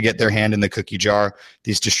to get their hand in the cookie jar.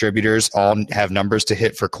 These distributors all have numbers to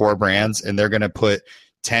hit for core brands, and they're going to put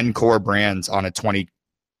 10 core brands on a 20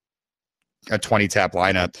 tap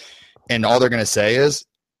lineup. And all they're going to say is,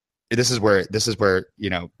 this is where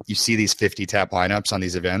you see these 50 tap lineups on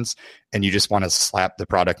these events, and you just want to slap the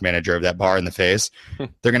product manager of that bar in the face.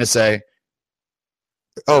 They're going to say,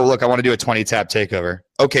 oh, look, I want to do a 20 tap takeover.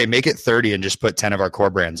 Okay, make it 30 and just put 10 of our core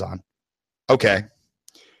brands on. Okay.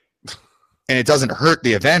 And it doesn't hurt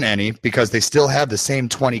the event any because they still have the same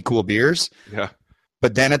 20 cool beers. Yeah.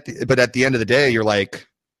 But then at the end of the day, you're like,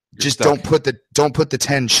 don't put the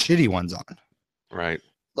 10 shitty ones on. Right.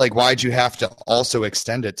 Like, why'd you have to also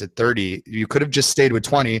extend it to 30? You could have just stayed with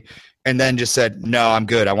 20 and then just said, no, I'm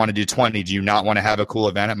good. I want to do 20. Do you not want to have a cool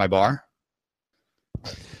event at my bar?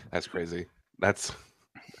 That's crazy.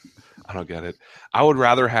 I don't get it. I would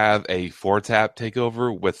rather have a 4-tap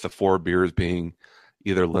takeover with the 4 beers being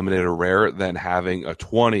either limited or rare than having a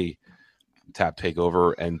 20-tap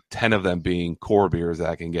takeover and 10 of them being core beers that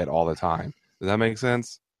I can get all the time. Does that make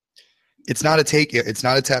sense? it's not a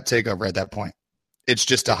tap takeover at that point. It's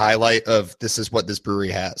just a highlight of this is what this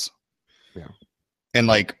brewery has. Yeah. And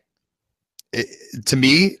like, to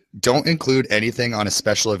me, don't include anything on a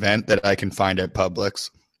special event that I can find at Publix.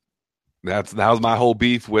 That was my whole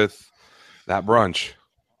beef with that brunch.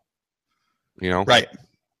 Right.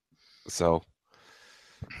 So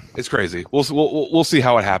it's crazy. We'll see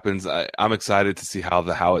how it happens. I'm excited to see how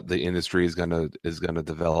the industry is gonna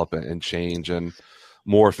develop and change and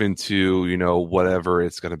morph into whatever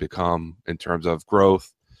it's gonna become in terms of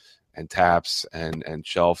growth and taps and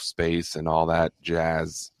shelf space and all that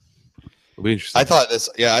jazz. It'll be interesting. I thought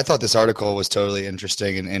this article was totally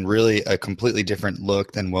interesting and really a completely different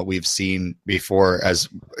look than what we've seen before. As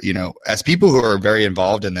people who are very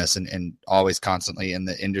involved in this and always constantly in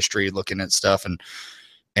the industry looking at stuff and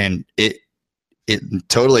it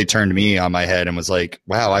totally turned me on my head and was like,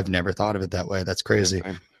 wow, I've never thought of it that way. That's crazy.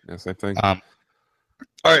 Same thing. All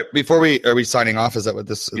right, are we signing off? Is that what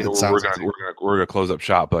this sounds like? We're gonna close up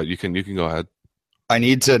shop, but you can go ahead. I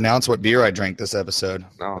need to announce what beer I drank this episode.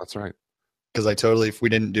 No, that's right. Because if we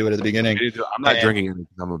didn't do it at the beginning. I'm not drinking it.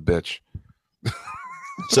 I'm a bitch.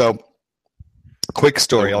 So, quick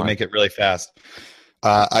story. I'll make it really fast.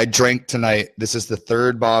 I drank tonight. This is the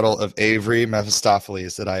third bottle of Avery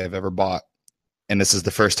Mephistopheles that I have ever bought. And this is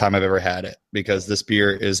the first time I've ever had it because this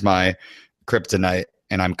beer is my kryptonite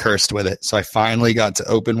and I'm cursed with it. So I finally got to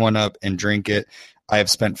open one up and drink it. I have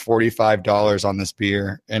spent $45 on this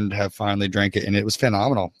beer and have finally drank it. And it was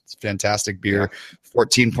phenomenal. It's a fantastic beer.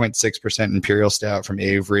 14.6% Imperial Stout from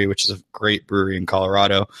Avery, which is a great brewery in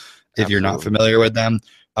Colorado. If you're not familiar with them,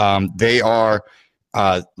 they are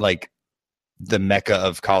like the mecca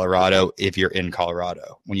of Colorado if you're in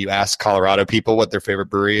Colorado. When you ask Colorado people what their favorite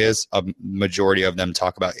brewery is, a majority of them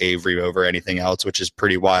talk about Avery over anything else, which is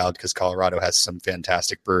pretty wild because Colorado has some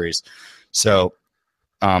fantastic breweries. So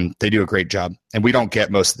they do a great job. And we don't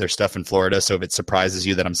get most of their stuff in Florida, so if it surprises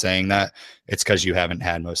you that I'm saying that, it's because you haven't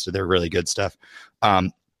had most of their really good stuff.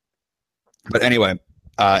 But anyway,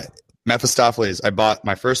 Mephistopheles, I bought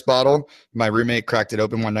my first bottle. My roommate cracked it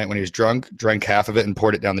open one night when he was drunk, drank half of it and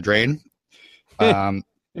poured it down the drain.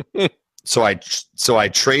 So I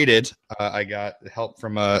traded. I got help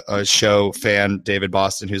from a show fan, David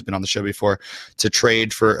Boston, who's been on the show before, to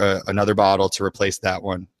trade for another bottle to replace that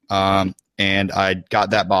one. And I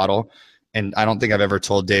got that bottle. And I don't think I've ever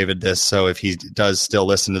told David this. So if he does still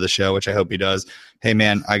listen to the show, which I hope he does, hey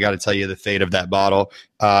man, I got to tell you the fate of that bottle.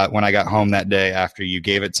 When I got home that day after you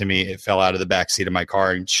gave it to me, it fell out of the back seat of my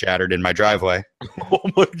car and shattered in my driveway. Oh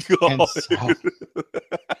my God.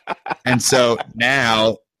 And so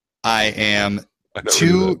now I am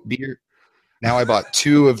Now I bought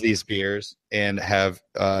 2 of these beers and have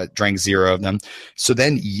drank 0 of them. So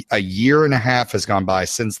then a year and a half has gone by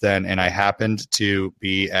since then, and I happened to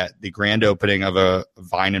be at the grand opening of a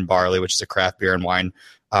Vine and Barley, which is a craft beer and wine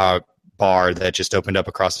bar that just opened up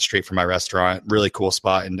across the street from my restaurant. Really cool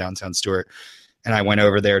spot in downtown Stuart. And I went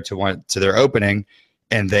over there to their opening,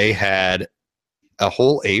 and they had a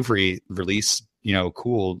whole Avery release.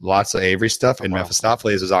 Cool, lots of Avery stuff, and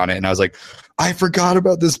Mephistopheles was on it. And I was like, I forgot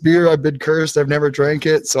about this beer. I've been cursed. I've never drank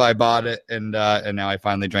it. So I bought it, and now I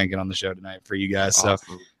finally drank it on the show tonight for you guys.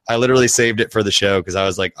 Awesome. So I literally saved it for the show because I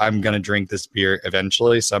was like, I'm going to drink this beer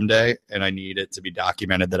eventually someday, and I need it to be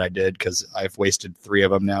documented that I did because I've wasted 3 of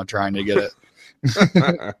them now trying to get it.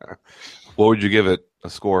 What would you give it a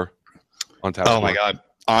score on tap? Oh, my God.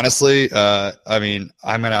 Honestly, I'm going to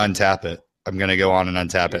untap it. I'm going to go on and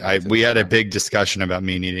untap it. We had a big discussion about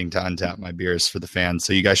me needing to untap my beers for the fans.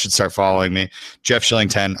 So you guys should start following me. Jeff Schilling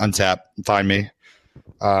 10, untap, find me.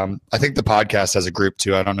 I think the podcast has a group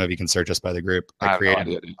too. I don't know if you can search us by the group. I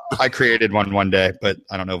created one day, but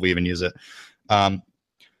I don't know if we even use it. But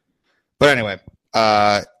anyway,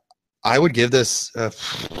 I would give this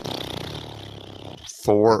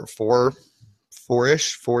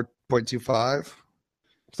 4-ish, 4.25.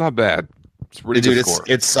 It's not bad. It's really good score.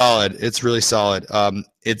 It's solid. It's really solid.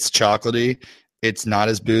 It's chocolatey. It's not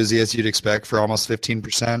as boozy as you'd expect for almost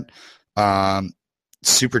 15%.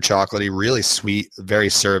 Super chocolatey, really sweet, very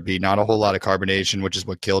syrupy, not a whole lot of carbonation, which is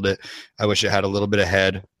what killed it. I wish it had a little bit of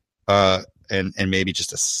head and maybe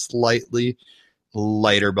just a slightly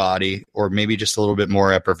lighter body, or maybe just a little bit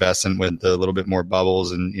more effervescent with a little bit more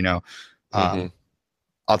bubbles. And, I'll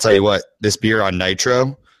tell you what, this beer on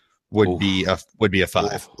nitro would be a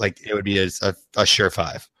 5. Like it would be a sure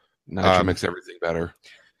 5. Nitro makes everything better.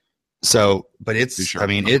 So, but it's a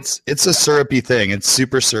syrupy thing. It's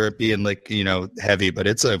super syrupy and heavy, but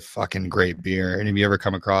it's a fucking great beer. And if you ever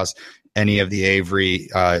come across any of the Avery,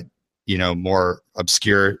 more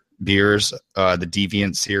obscure beers, the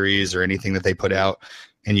Deviant series or anything that they put out,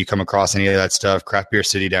 and you come across any of that stuff, Craft Beer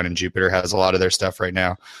City down in Jupiter has a lot of their stuff right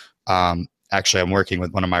now. Actually, I'm working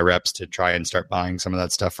with one of my reps to try and start buying some of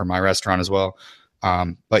that stuff for my restaurant as well.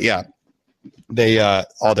 But yeah, they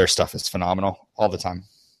all their stuff is phenomenal all the time.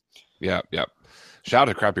 Yeah. Shout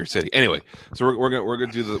out to Craft Beer City. Anyway, so we're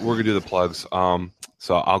gonna do the plugs.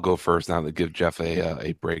 So I'll go first now to give Jeff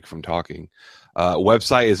a break from talking.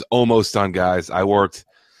 Website is almost done, guys. I worked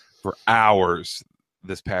for hours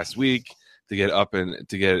this past week to get up and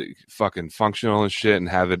to get it fucking functional and shit and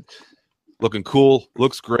have it looking cool.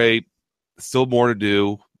 Looks great. Still more to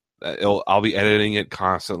do. I'll be editing it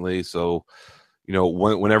constantly. So,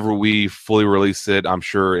 whenever we fully release it, I'm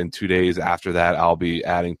sure in 2 days after that, I'll be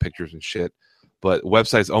adding pictures and shit. But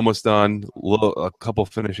website's almost done. A couple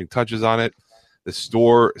finishing touches on it. The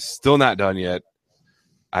store still not done yet.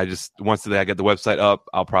 Once I get the website up,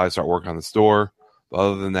 I'll probably start working on the store. But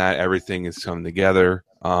other than that, everything is coming together.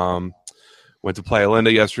 Went to Playa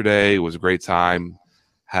Linda yesterday. It was a great time.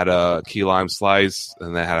 Had a key lime slice,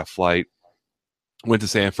 and then had a flight. Went to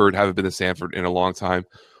Sanford. Haven't been to Sanford in a long time.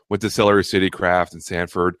 Went to Celery City Craft in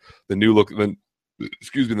Sanford. The new location.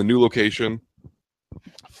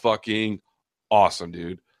 Fucking awesome,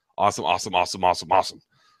 dude. Awesome.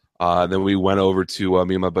 Then we went over to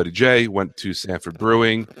me and my buddy Jay. Went to Sanford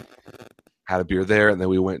Brewing. Had a beer there, and then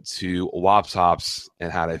we went to Wops Hops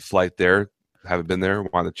and had a flight there. Haven't been there.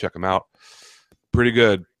 Wanted to check them out. Pretty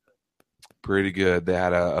good. They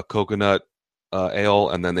had a coconut ale,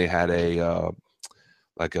 and then they had a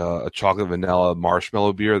chocolate vanilla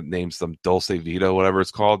marshmallow beer that names them Dulce Vita, whatever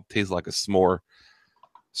it's called. Tastes like a s'more.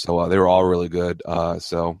 So they were all really good.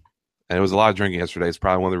 And it was a lot of drinking yesterday. It's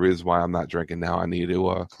probably one of the reasons why I'm not drinking now. I need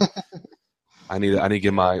to I need to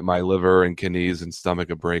give my liver and kidneys and stomach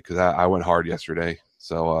a break because I went hard yesterday.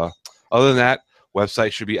 So other than that,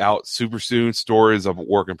 website should be out super soon. Store is a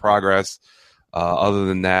work in progress. Other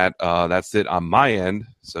than that, that's it on my end.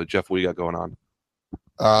 So Jeff, what do you got going on?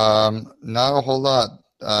 Not a whole lot.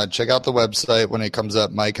 Check out the website when it comes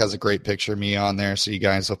up. Mike has a great picture of me on there, so you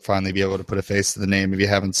guys will finally be able to put a face to the name if you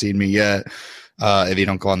haven't seen me yet. If you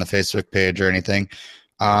don't go on the Facebook page or anything,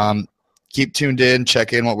 keep tuned in.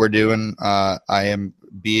 Check in what we're doing. I am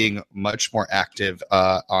being much more active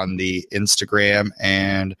on the Instagram,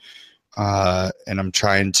 and I'm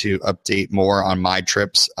trying to update more on my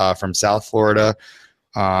trips from South Florida.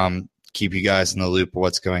 Keep you guys in the loop of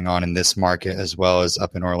what's going on in this market as well as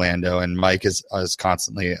up in Orlando. And Mike is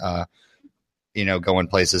constantly, going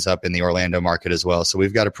places up in the Orlando market as well. So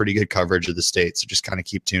we've got a pretty good coverage of the state. So just kind of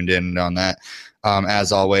keep tuned in on that.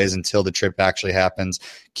 As always, until the trip actually happens,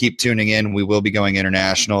 keep tuning in. We will be going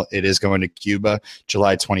international. It is going to Cuba,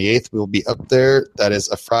 July 28th. We'll be up there. That is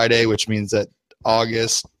a Friday, which means that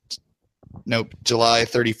July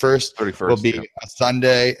 31st will be a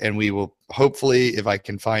Sunday, and we will hopefully, if I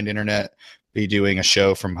can find internet, be doing a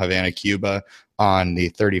show from Havana, Cuba on the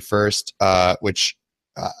 31st, which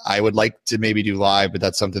I would like to maybe do live, but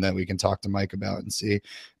that's something that we can talk to Mike about and see.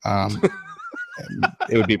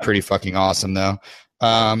 It would be pretty fucking awesome though.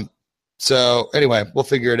 So anyway, we'll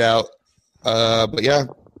figure it out. But yeah,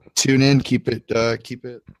 tune in, keep it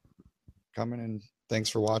coming, and thanks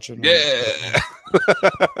for watching. Yeah.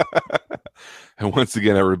 And once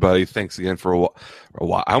again, everybody, thanks again for a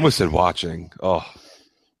while. I almost said watching. Oh,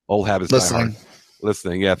 old habits.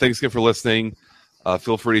 Listening. Yeah. Thanks again for listening.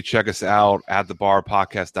 Feel free to check us out at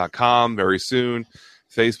thebarpodcast.com very soon.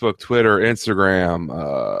 Facebook, Twitter, Instagram.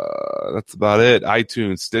 That's about it.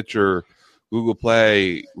 iTunes, Stitcher, Google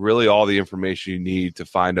Play. Really all the information you need to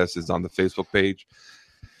find us is on the Facebook page.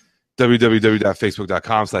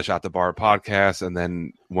 www.facebook.com/atthebarpodcast. And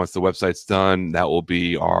then once the website's done, that will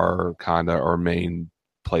be our main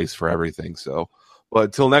place for everything. So, but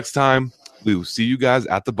until next time, we will see you guys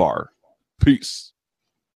at the bar. Peace.